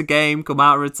 minutes a game, come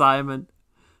out of retirement.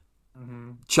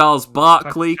 Charles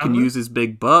Barkley can use his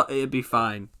big butt, it'd be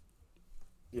fine.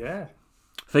 Yeah.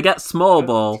 Forget small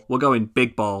ball, we're going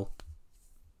big ball.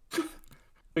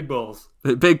 Big balls.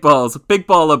 Big balls, big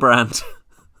baller brand.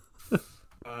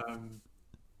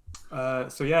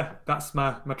 So yeah, that's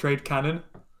my trade cannon.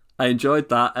 I enjoyed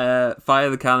that. Fire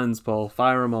the cannons, Paul.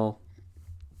 Fire them all.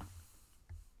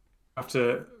 I have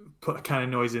to put a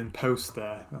cannon noise in post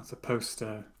there. That's a post.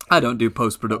 I don't do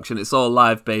post-production. It's all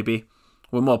live, baby.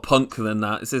 We're more punk than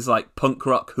that. This is like punk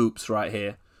rock hoops right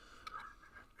here.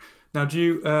 Now, do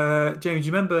you, James? Do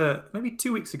you remember maybe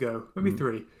 2 weeks ago, maybe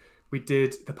 3, we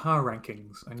did the power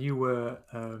rankings, and you were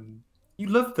you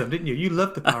loved them, didn't you? You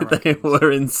loved the power They rankings.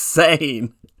 were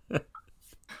insane.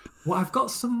 Well, I've got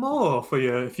some more for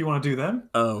you if you want to do them.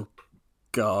 Oh,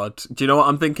 God. Do you know what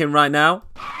I'm thinking right now?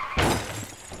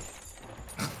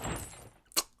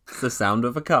 It's the sound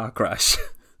of a car crash.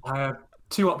 I have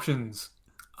 2 options.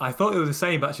 I thought they were the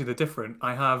same, but actually they're different.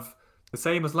 I have the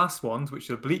same as last ones, which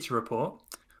are Bleacher Report,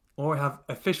 or I have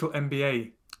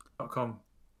officialNBA.com.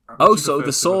 Oh, so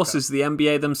the source is the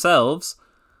NBA themselves.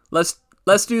 Let's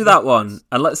do that one,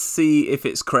 and let's see if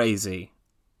it's crazy.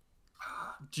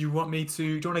 Do you want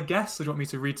to guess, or do you want me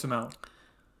to read some out?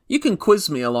 You can quiz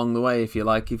me along the way if you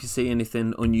like, if you see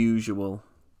anything unusual.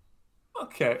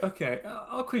 Okay.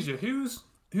 I'll quiz you. Who's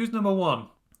number 1?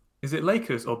 Is it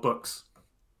Lakers or Bucks?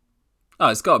 Oh,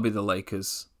 it's got to be the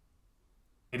Lakers.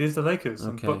 It is the Lakers,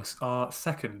 and Okay. Bucks are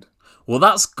second. Well,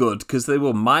 that's good, because they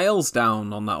were miles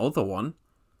down on that other one.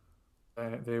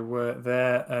 They were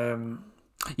there.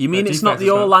 You mean Their it's not defense the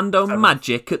is about Orlando 7th.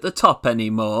 Magic at the top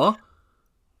anymore?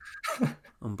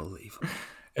 Unbelievable.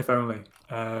 If only.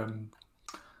 Third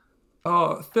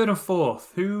and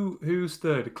fourth. Who's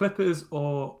third? Clippers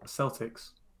or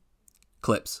Celtics?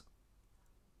 Clips.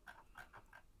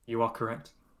 You are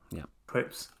correct. Yeah.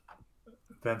 Clips,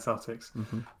 then Celtics.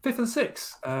 Mm-hmm. Fifth and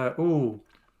sixth.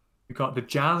 We got the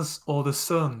Jazz or the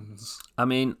Suns. I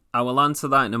mean, I will answer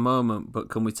that in a moment, but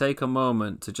can we take a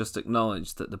moment to just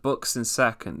acknowledge that the Bucks in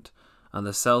second and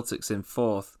the Celtics in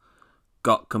fourth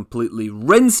got completely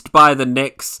rinsed by the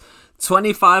Knicks.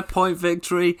 25-point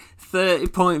victory,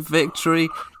 30-point victory.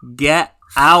 Get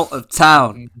out of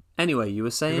town. Anyway, you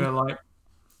were saying? You're gonna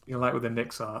like what the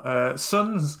Knicks are.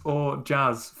 Suns or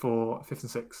Jazz for fifth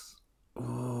and sixth?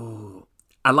 Oh,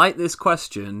 I like this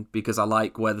question because I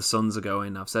like where the Suns are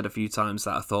going. I've said a few times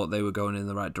that I thought they were going in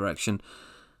the right direction.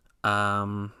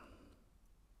 I'd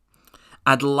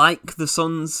like the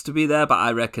Suns to be there, but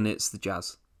I reckon it's the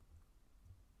Jazz.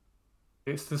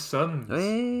 It's the Suns.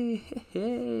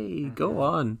 Hey, go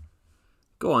on.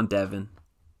 Go on, Devin.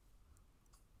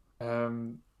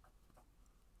 Seventh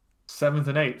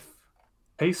and eighth.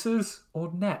 Pacers or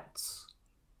Nets?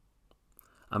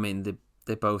 I mean,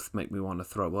 they both make me want to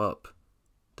throw up.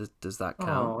 Does that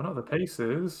count? Oh, not the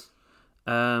Pacers.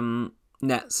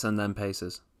 Nets and then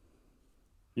Pacers.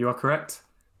 You are correct.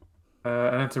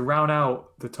 And then to round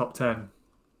out the top 10,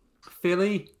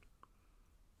 Philly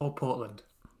or Portland?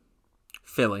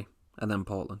 Philly and then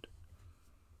Portland.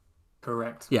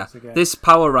 Correct. Yeah, once again. this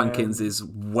power rankings is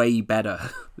way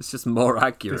better. It's just more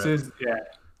accurate. This is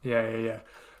yeah.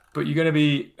 But you're going to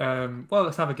be well.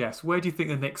 Let's have a guess. Where do you think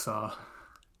the Knicks are?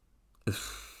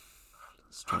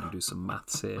 Let's try and do some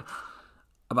maths here.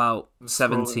 About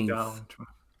Scrolling 17th, down.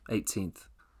 18th,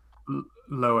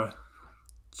 Lower,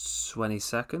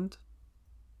 22nd,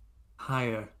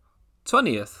 higher,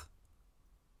 20th,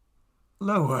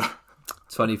 lower.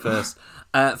 21st.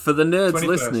 For the nerds 21st.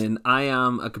 listening, I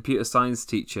am a computer science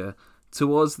teacher.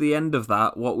 Towards the end of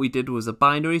that, what we did was a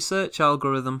binary search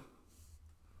algorithm.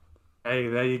 Hey,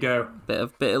 there you go. Bit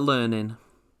of learning.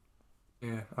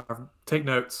 Yeah, take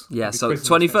notes. Yeah, We'll be so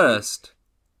quizzing this next 21st.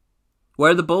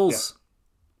 Where are the Bulls?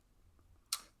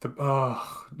 week.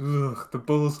 The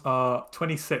Bulls are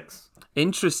 26.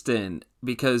 Interesting,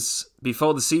 because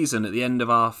before the season, at the end of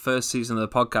our first season of the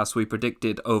podcast, we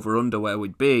predicted over-under where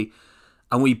we'd be,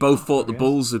 and we both thought the yes.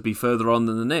 Bulls would be further on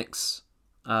than the Knicks.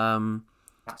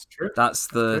 That's true. That's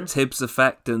the true. Tibbs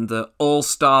effect and the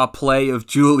all-star play of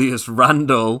Julius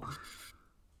Randle.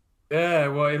 Yeah,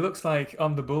 well, it looks like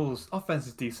on the Bulls, offense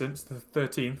is decent, it's the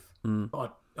 13th.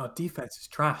 But our defense is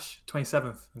trash,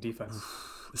 27th in defense.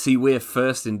 See, we're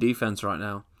first in defense right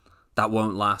now. That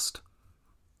won't last.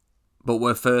 But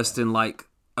we're first in, like,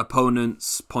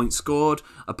 opponent's points scored,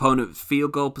 opponent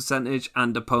field goal percentage,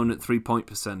 and opponent 3-point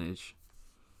percentage.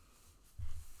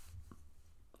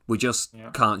 We just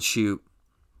can't shoot.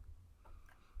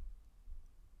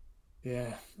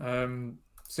 Yeah. So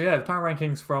the power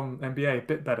rankings from NBA a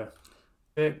bit better.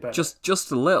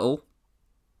 Just a little.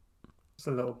 Just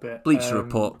a little bit. Bleacher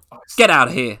Report. Get out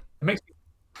of here. It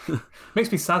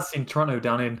makes me sad seeing Toronto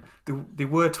down in. They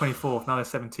were 24th, now they're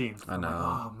 17th. I know. Like,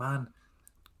 oh man,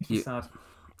 makes me sad.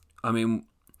 I mean,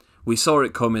 we saw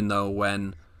it coming though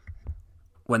when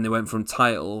they went from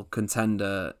title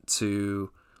contender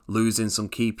to losing some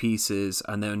key pieces,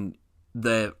 and then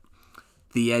the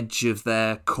edge of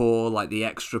their core, like the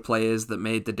extra players that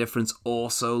made the difference,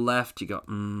 also left. You got,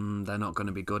 they're not going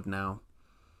to be good now.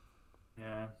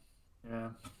 Yeah.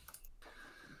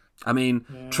 I mean,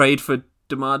 trade for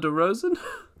DeMar DeRozan?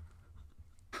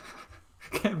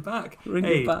 Get him back. Bring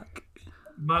him back.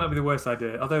 Might not be the worst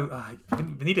idea. Although,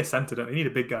 they need a centre, don't they? They need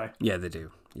a big guy. Yeah, they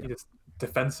do. Yeah. They need a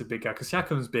defensive big guy. Because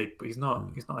Siakam's big, but he's not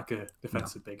like a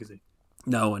defensive big, is he?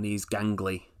 No, and he's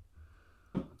gangly.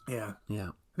 Yeah. Yeah.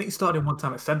 I think he started him one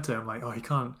time at centre. I'm like, he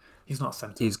can't. He's not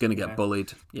centre. He's going to get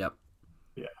bullied. Yep.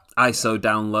 Yeah. ISO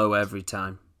down low every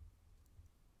time.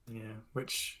 Yeah,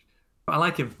 but I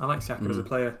like him. I like Siakam as a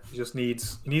player. He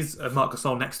needs a Marc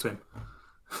Gasol next to him.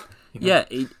 Yeah,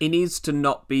 he needs to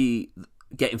not be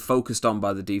getting focused on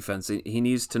by the defense. He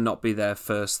needs to not be their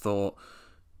first thought,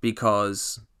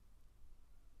 because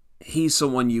he's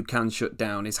someone you can shut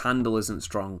down. His handle isn't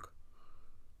strong.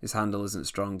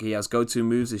 He has go-to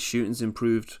moves. His shooting's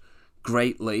improved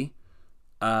greatly.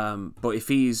 But if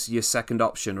he's your second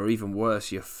option, or even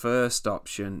worse, your first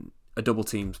option, a double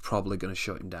team's probably going to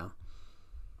shut him down.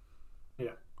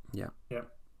 Yeah.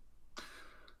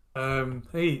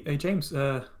 Hey, James.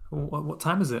 What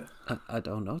time is it? I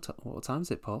don't know. What time is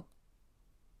it, Paul?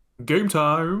 Game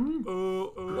time.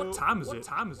 What time is it?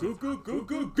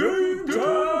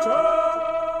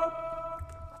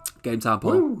 Game time,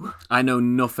 Paul. Woo. I know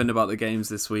nothing about the games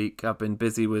this week. I've been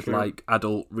busy with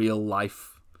adult real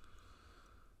life,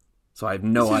 so I have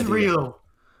no idea. Real.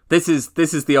 This is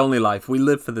the only life we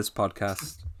live for. This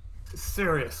podcast. It's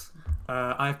serious.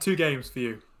 I have 2 games for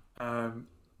you.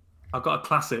 I've got a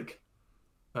classic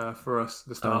for us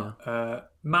to start.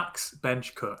 Max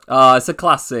bench cut. Oh, it's a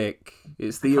classic.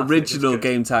 It's the original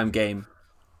Game Time game.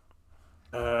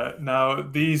 Now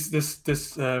these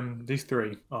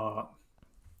 3 are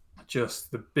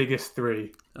just the biggest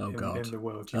 3 in the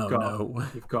world.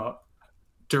 You've got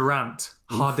Durant,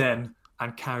 Harden,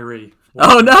 and Kyrie.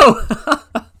 Oh no!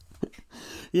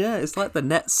 Yeah, it's like the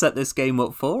Nets set this game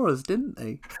up for us, didn't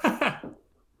they?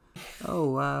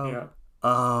 Oh wow. Yeah.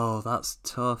 Oh, that's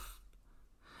tough.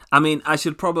 I mean, I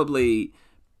should probably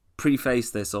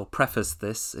preface this, or preface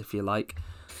this, if you like,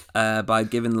 by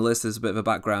giving the listeners a bit of a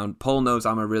background. Paul knows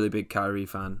I'm a really big Kyrie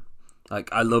fan. Like,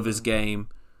 I love his game.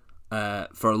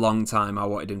 For a long time, I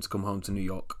wanted him to come home to New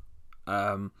York.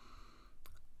 I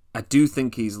do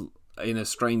think he's in a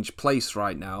strange place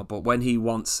right now, but when he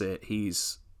wants it,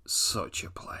 he's such a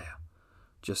player.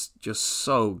 Just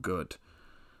so good.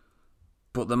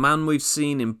 But the man we've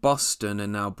seen in Boston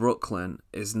and now Brooklyn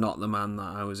is not the man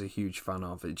that I was a huge fan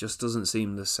of. It just doesn't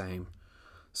seem the same.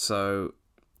 So,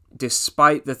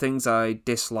 despite the things I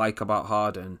dislike about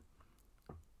Harden,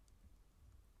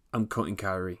 I'm cutting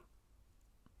Kyrie.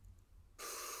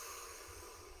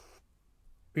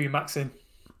 Who are you maxing?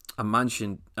 I'm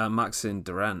maxing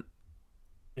Durant.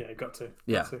 Yeah, you got to.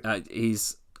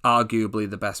 He's arguably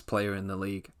the best player in the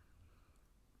league.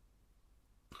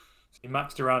 So you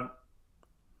max Durant,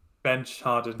 bench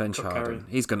Harden, Harden.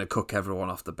 He's going to cook everyone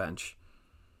off the bench.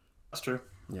 That's true.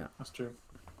 Yeah, that's true.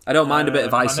 I don't mind a bit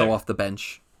of ISO off the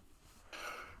bench.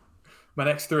 My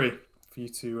next 3 for you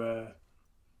to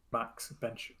max,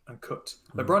 bench, and cut: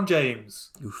 LeBron James,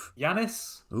 Oof.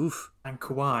 Giannis, Oof, and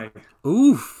Kawhi.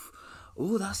 Oof.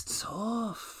 Ooh, that's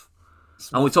tough.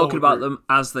 And we're talking about them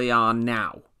as they are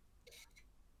now.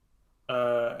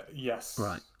 Yes.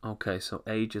 Right. Okay. So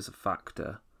age is a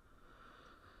factor.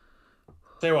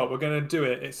 Tell you what, we're going to do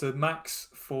it. It's a max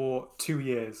for 2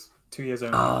 years. 2 years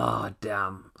only. Oh,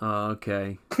 damn. Oh,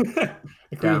 okay.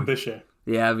 Including this year.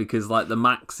 Yeah, because like the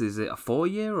max, is it a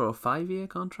 4-year or a 5-year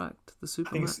contract? The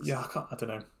Supermax? I don't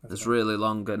know. It's really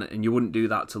long, and you wouldn't do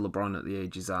that to LeBron at the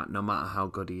age he's at, no matter how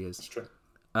good he is. That's true.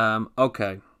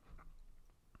 Okay.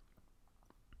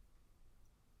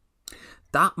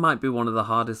 That might be one of the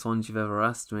hardest ones you've ever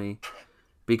asked me,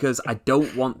 because I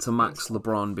don't want to max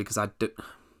LeBron, because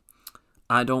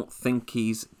I don't think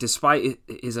he's, despite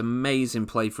his amazing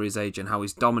play for his age and how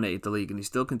he's dominated the league, and he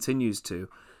still continues to,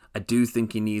 I do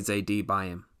think he needs AD by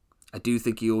him. I do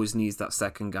think he always needs that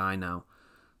second guy now.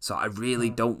 So I really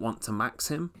don't want to max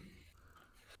him.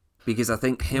 Because I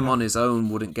think him on his own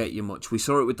wouldn't get you much. We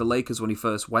saw it with the Lakers when he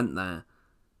first went there.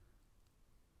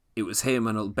 It was him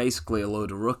and basically a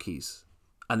load of rookies.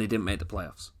 And they didn't make the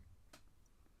playoffs.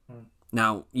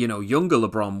 Now, younger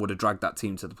LeBron would have dragged that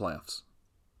team to the playoffs.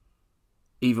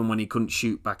 Even when he couldn't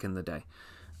shoot back in the day.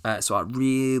 So I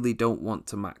really don't want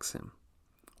to max him.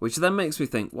 Which then makes me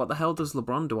think, what the hell does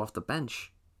LeBron do off the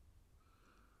bench?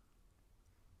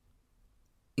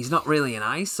 He's not really an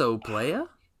ISO player.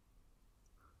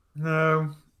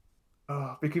 No.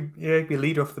 Oh, he could be a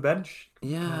leader off the bench.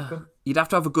 Yeah. You'd have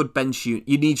to have a good bench unit.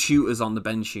 You need shooters on the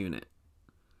bench unit.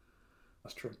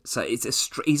 That's true. So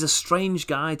he's a strange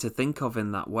guy to think of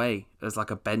in that way, as like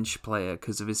a bench player,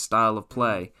 because of his style of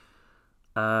play.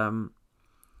 So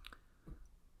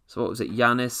what was it?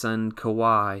 Giannis and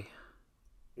Kawhi.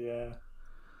 Yeah.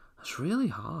 That's really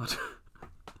hard.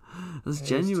 That's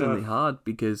genuinely hard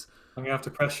because... I'm going to have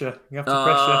to pressure.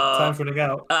 Time's running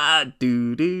out.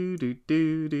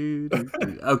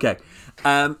 Okay.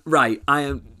 Right. I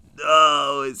am...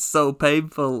 Oh, it's so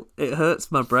painful. It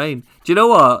hurts my brain. Do you know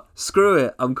what? Screw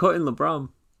it. I'm cutting LeBron.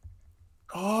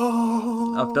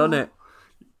 Oh! I've done it.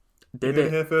 Did You're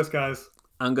it. here first, guys.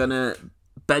 I'm going to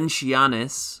bench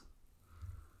Giannis.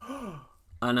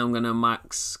 And I'm going to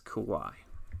max Kawhi.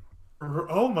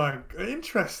 Oh my,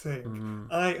 interesting.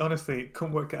 I honestly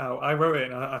couldn't work it out. I wrote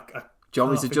it and I Do you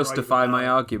want me to justify my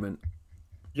argument?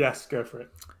 Yes, go for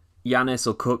it. Giannis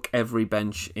will cook every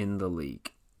bench in the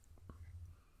league.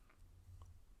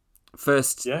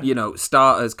 First,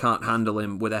 starters can't handle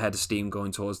him with a head of steam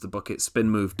going towards the bucket. Spin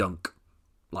move dunk.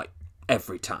 Like,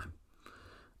 every time.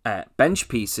 Bench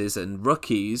pieces and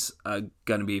rookies are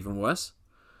going to be even worse.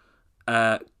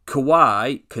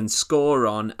 Kawhi can score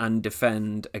on and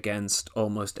defend against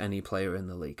almost any player in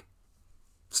the league.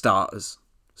 Starters.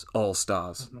 All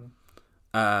stars.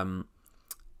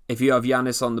 If you have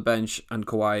Giannis on the bench and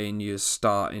Kawhi in your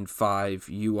starting five,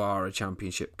 you are a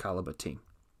championship caliber team.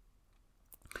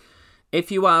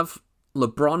 If you have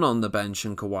LeBron on the bench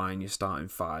and Kawhi in your starting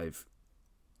five,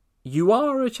 you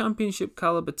are a championship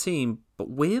caliber team, but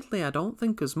weirdly, I don't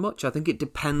think as much. I think it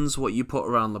depends what you put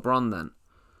around LeBron then.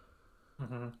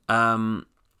 And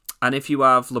if you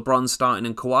have LeBron starting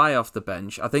and Kawhi off the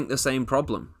bench, I think the same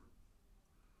problem.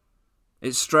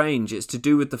 It's strange. It's to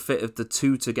do with the fit of the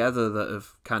two together that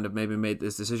have kind of maybe made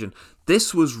this decision.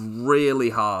 This was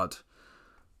really hard.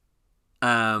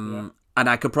 And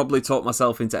I could probably talk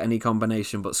myself into any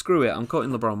combination, but screw it. I'm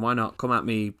cutting LeBron. Why not? Come at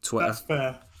me, Twitter. That's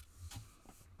fair.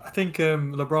 I think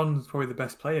LeBron's probably the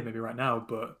best player maybe right now,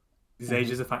 but his age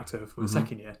is a factor for the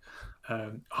second year.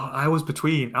 I was going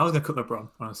to cut LeBron,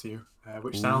 honestly,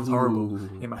 which sounds horrible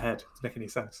in my head. Doesn't make any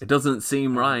sense. It doesn't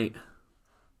seem right.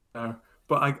 No.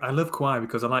 But I love Kawhi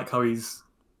because I like how he's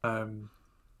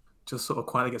just sort of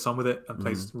quietly gets on with it and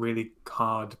plays really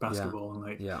hard basketball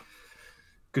and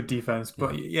good defense.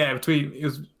 But I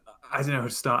didn't know who to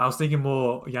start. I was thinking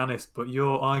more Giannis, but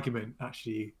your argument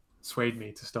actually swayed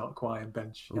me to start Kawhi and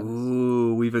bench Giannis.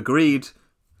 Ooh, we've agreed.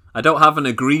 I don't have an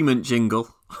agreement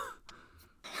jingle.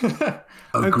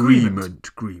 Agreement.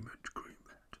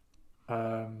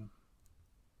 Now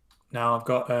I've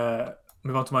got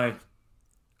move on to my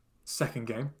second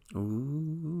game.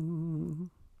 Ooh.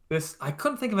 This I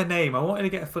couldn't think of a name. I wanted to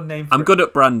get a fun name for I'm good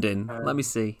at branding. Let me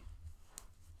see.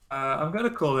 I'm going to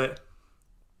call it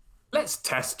Let's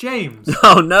Test James.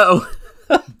 Oh no.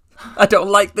 I don't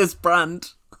like this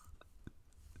brand.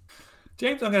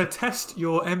 James, I'm going to test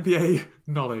your NBA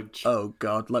knowledge. Oh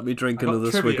god, let me drink I got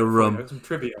another trivia swig of for rum. you, some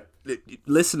trivia.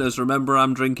 Listeners, remember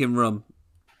I'm drinking rum.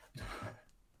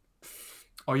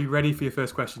 Are you ready for your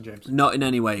first question, James? Not in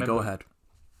any way. Go ahead.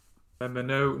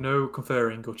 Remember, no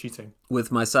conferring or cheating.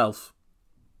 With myself.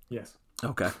 Yes.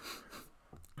 Okay.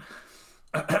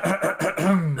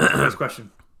 First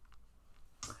question.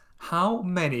 How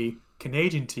many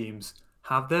Canadian teams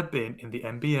have there been in the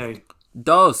NBA?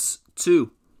 Dos.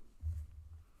 2.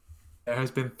 There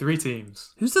has been 3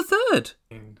 teams. Who's the third?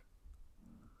 In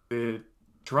the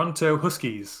Toronto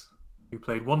Huskies, who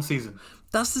played 1 season.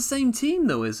 That's the same team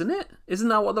though, isn't it? Isn't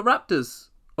that what the Raptors?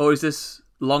 Or is this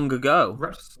long ago?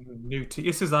 Raptors new team.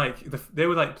 This is like they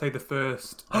would like play the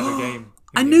first ever game.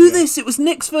 I knew this. It was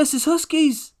Knicks versus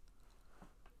Huskies.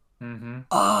 Mm-hmm.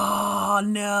 Oh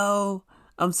no!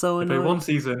 I'm so They annoyed. played 1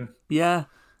 season. Yeah,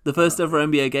 the first ever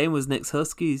NBA game was Knicks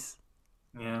Huskies.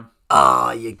 Yeah.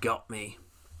 Ah, you got me.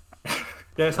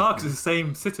 Yeah, it's hard because it's the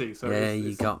same city. So Yeah, it's,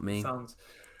 you got me. Sounds...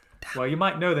 Well, you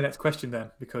might know the next question then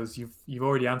because you've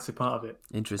already answered part of it.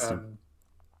 Interesting.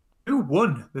 Who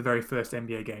won the very first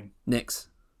NBA game? Knicks.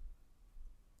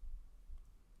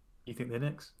 You think they're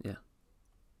Knicks? Yeah.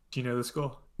 Do you know the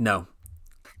score? No.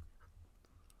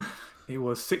 It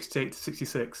was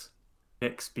 68-66.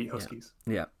 Knicks beat Huskies.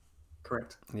 Yeah.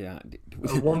 Correct. Yeah.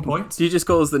 1 point. Do you just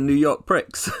call us the New York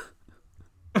Pricks?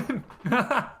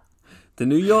 The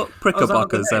New York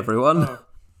Prickabockers, everyone. Oh,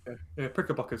 yeah,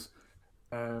 Prickabockers.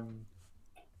 Are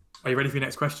you ready for your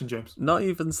next question, James? Not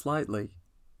even slightly.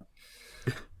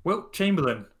 Wilt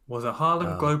Chamberlain was a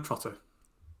Harlem Globetrotter.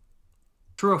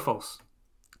 True or false?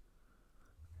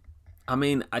 I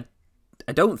mean, I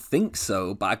don't think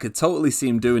so, but I could totally see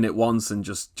him doing it once and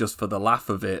just for the laugh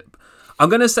of it. I'm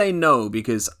going to say no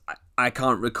because I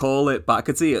can't recall it, but I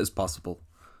could see it as possible.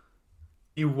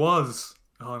 He was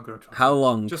a Harlem Globetrotter. How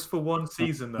long? Just for one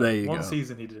season, though. There you One go.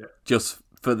 season he did it. Just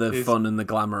for the fun and the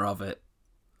glamour of it.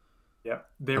 Yeah.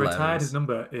 They Hilarious. retired his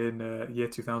number in year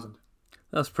 2000.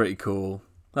 That's pretty cool.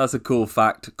 That's a cool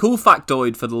fact. Cool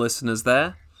factoid for the listeners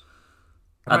there.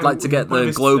 I'd like to get the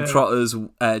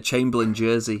Globetrotters Chamberlain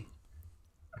jersey.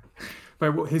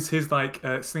 But his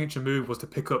signature move was to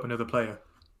pick up another player.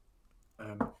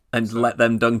 And let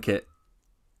them dunk it.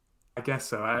 I guess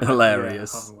so.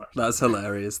 Hilarious. Yeah, I haven't watched. That's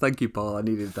hilarious. Thank you, Paul. I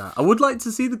needed that. I would like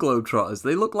to see the Globetrotters.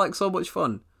 They look like so much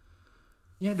fun.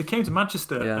 Yeah, they came to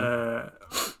Manchester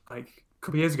like a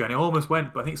couple of years ago and it almost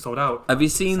went, but I think it sold out. Have you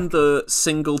seen the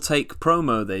single take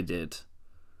promo they did?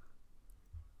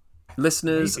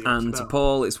 Listeners Maybe, and to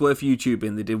Paul, it's worth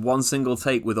YouTubing. They did one single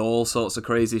take with all sorts of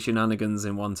crazy shenanigans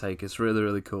in one take. It's really,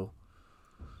 really cool.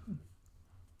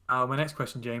 My next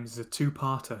question, James, is a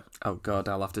two-parter. Oh, God,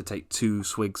 I'll have to take 2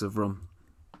 swigs of rum.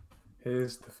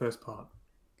 Here's the first part.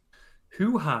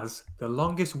 Who has the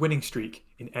longest winning streak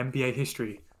in NBA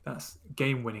history? That's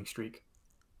game winning streak.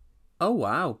 Oh,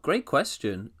 wow. Great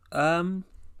question. I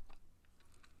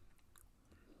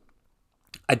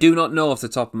do not know off the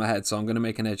top of my head, so I'm going to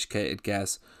make an educated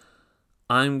guess.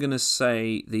 I'm going to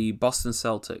say the Boston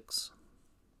Celtics.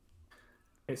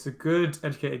 It's a good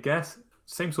educated guess.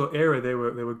 Same sort of era they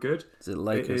were good. Is it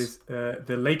Lakers? It is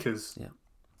the Lakers. Yeah.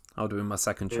 I'll do my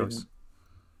second choice.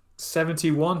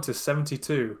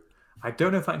 71-72. I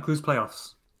don't know if that includes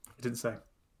playoffs. It didn't say.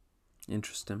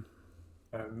 Interesting.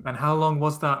 And how long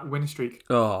was that winning streak?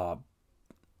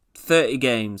 30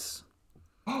 games.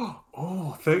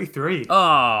 Oh, 33.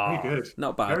 Oh, very good.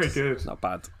 Not bad. Very good. Not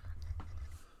bad.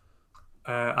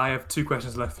 I have 2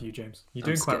 questions left for you, James. You're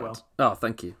doing quite well. Oh,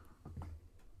 thank you.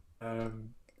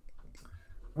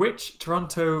 Which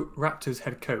Toronto Raptors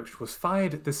head coach was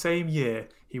fired the same year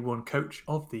he won Coach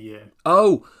of the Year?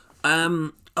 The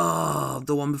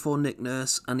one before Nick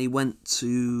Nurse, and he went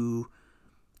to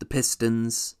the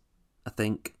Pistons, I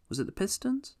think. Was it the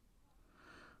Pistons?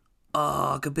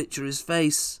 Oh, I can picture his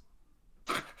face.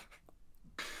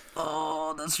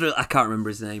 Oh, that's real. I can't remember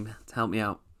his name. Help me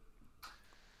out.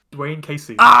 Dwayne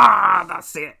Casey.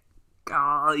 That's it.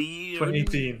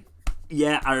 2018.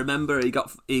 Yeah, I remember he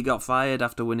got fired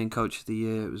after winning Coach of the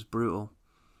Year. It was brutal.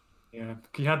 Yeah,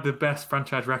 he had the best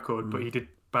franchise record, but he did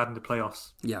bad in the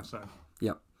playoffs. Yeah. So.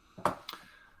 Yep.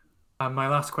 And my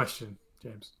last question,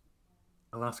 James.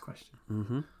 My last question.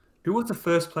 Mm-hmm. Who was the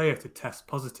first player to test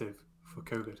positive for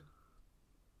COVID?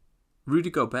 Rudy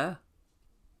Gobert.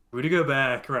 Rudy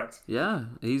Gobert, correct. Yeah,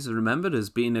 he's remembered as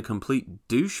being a complete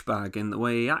douchebag in the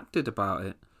way he acted about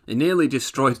it. It nearly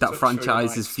destroyed that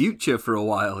franchise's future for a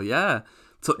while, yeah.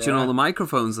 Touching all the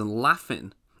microphones and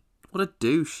laughing. What a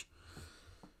douche.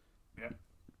 Yeah.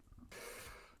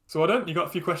 So well done. You got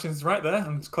a few questions right there,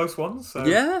 and it's close ones. So.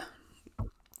 Yeah.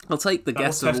 I'll take the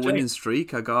guess of a winning James.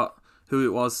 streak. I got who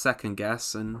it was second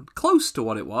guess and close to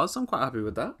what it was. I'm quite happy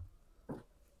with that.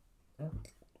 Yeah.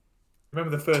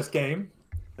 Remember the first game?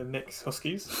 The Knicks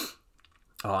Huskies.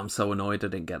 Oh, I'm so annoyed I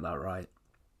didn't get that right.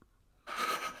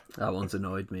 That one's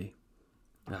annoyed me.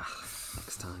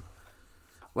 Next time.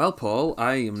 Well, Paul,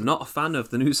 I am not a fan of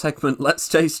the new segment Let's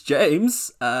Chase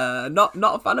James. Not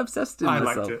a fan of testing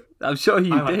myself. Liked it. I'm sure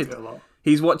you I liked did. it a lot.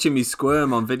 He's watching me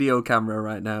squirm on video camera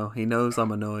right now. He knows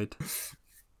I'm annoyed.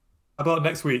 How about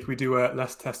next week we do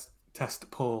Let's test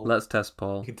Paul. Let's test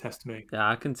Paul. You can test me. Yeah,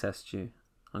 I can test you.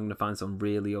 I'm going to find some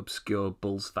really obscure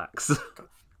Bulls facts.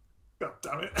 God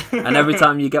damn it. And every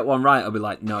time you get one right, I'll be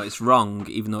like, no, it's wrong,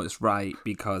 even though it's right,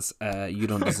 because you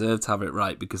don't deserve to have it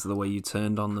right because of the way you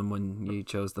turned on them when you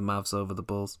chose the Mavs over the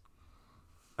Bulls.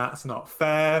 That's not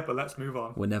fair, but let's move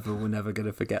on. We're never going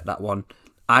to forget that one.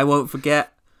 I won't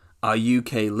forget. Our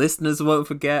UK listeners won't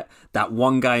forget. That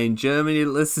one guy in Germany that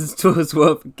listens to us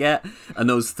won't forget. And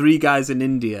those 3 guys in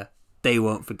India, they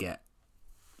won't forget.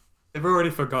 They've already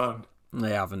forgotten.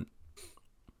 They haven't.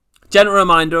 Gentle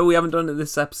reminder, we haven't done it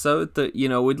this episode, that,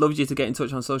 we'd love you to get in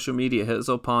touch on social media. Hit us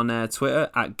up on Twitter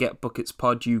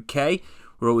 @GetBucketsPodUK.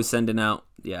 We're always sending out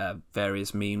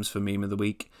various memes for Meme of the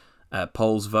Week.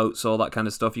 polls, votes, all that kind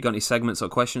of stuff. You got any segments or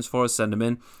questions for us, send them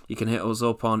in. You can hit us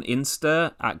up on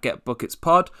Insta at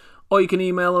GetBucketsPod, or you can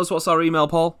email us. What's our email,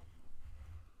 Paul?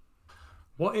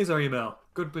 What is our email?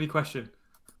 Good bloody question.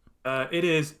 It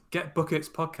is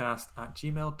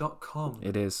getbucketspodcast@gmail.com.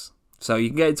 It is. So you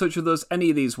can get in touch with us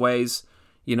any of these ways.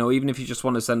 You know, even if you just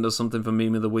want to send us something for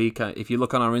Meme of the Week, if you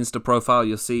look on our Insta profile,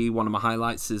 you'll see one of my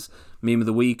highlights is Meme of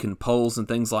the Week and polls and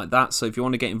things like that. So if you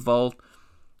want to get involved,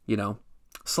 you know,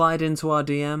 slide into our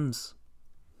DMs.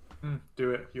 Do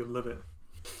it. You'll love it.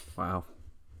 Wow.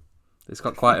 It's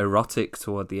got quite erotic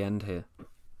toward the end here.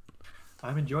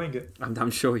 I'm enjoying it.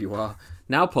 I'm sure you are.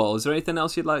 Now, Paul, is there anything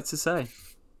else you'd like to say?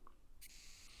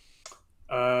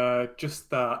 Just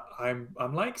that I'm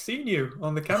like seeing you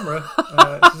on the camera.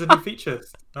 This is a new feature.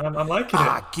 I'm liking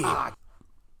it.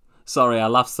 Sorry, I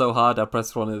laughed so hard I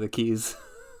pressed one of the keys.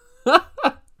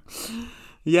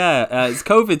 Yeah, it's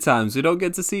COVID times. We don't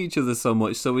get to see each other so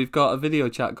much, so we've got a video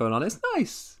chat going on. It's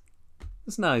nice.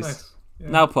 It's nice. Yeah.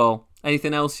 Now, Paul,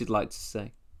 anything else you'd like to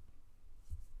say?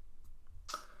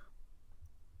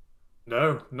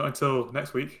 No, not until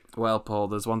next week. Well, Paul,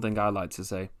 there's one thing I'd like to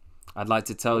say. I'd like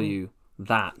to tell you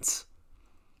that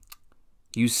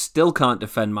you still can't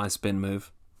defend my spin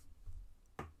move.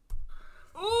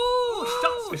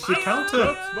 It's your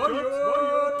counter.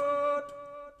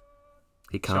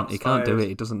 He can't do it.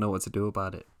 He doesn't know what to do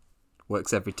about it.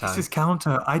 Works every time. It's his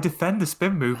counter. I defend the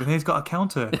spin move, and he's got a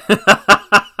counter.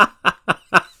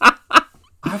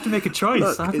 I have to make a choice.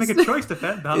 Look, I have to make a choice to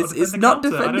defend that. It's not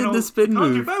defending the spin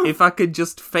move. If I could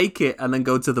just fake it and then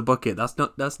go to the bucket, it's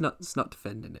not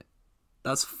defending it.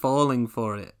 That's falling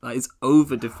for it. That is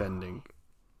over defending.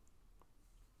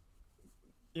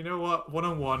 You know what?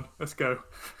 1-on-1. Let's go.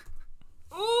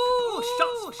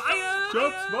 Shots fired!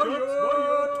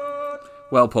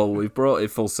 Well, Paul, we've brought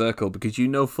it full circle because you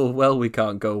know full well we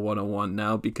can't go 1-on-1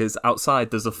 now because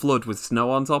outside there's a flood with snow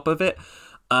on top of it.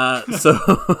 So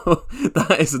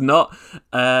that is not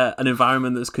an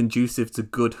environment that's conducive to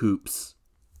good hoops.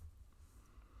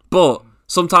 But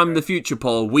sometime in the future,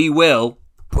 Paul, we will.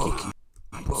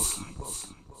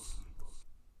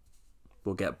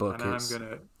 We'll get buckets.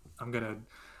 And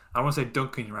I want to say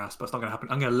dunk in your ass, but it's not going to happen.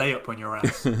 I'm going to lay up on your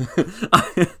ass.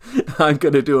 I'm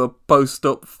going to do a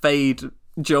post-up fade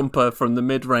jumper from the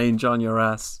mid-range on your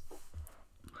ass.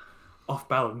 Off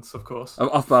balance, of course.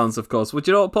 Off balance, of course. Well,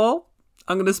 do you know what, Paul?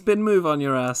 I'm going to spin move on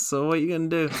your ass, so what are you going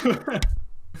to do?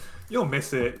 You'll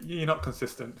miss it. You're not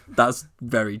consistent. That's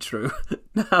very true.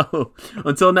 Now,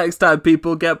 until next time,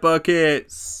 people, get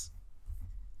buckets.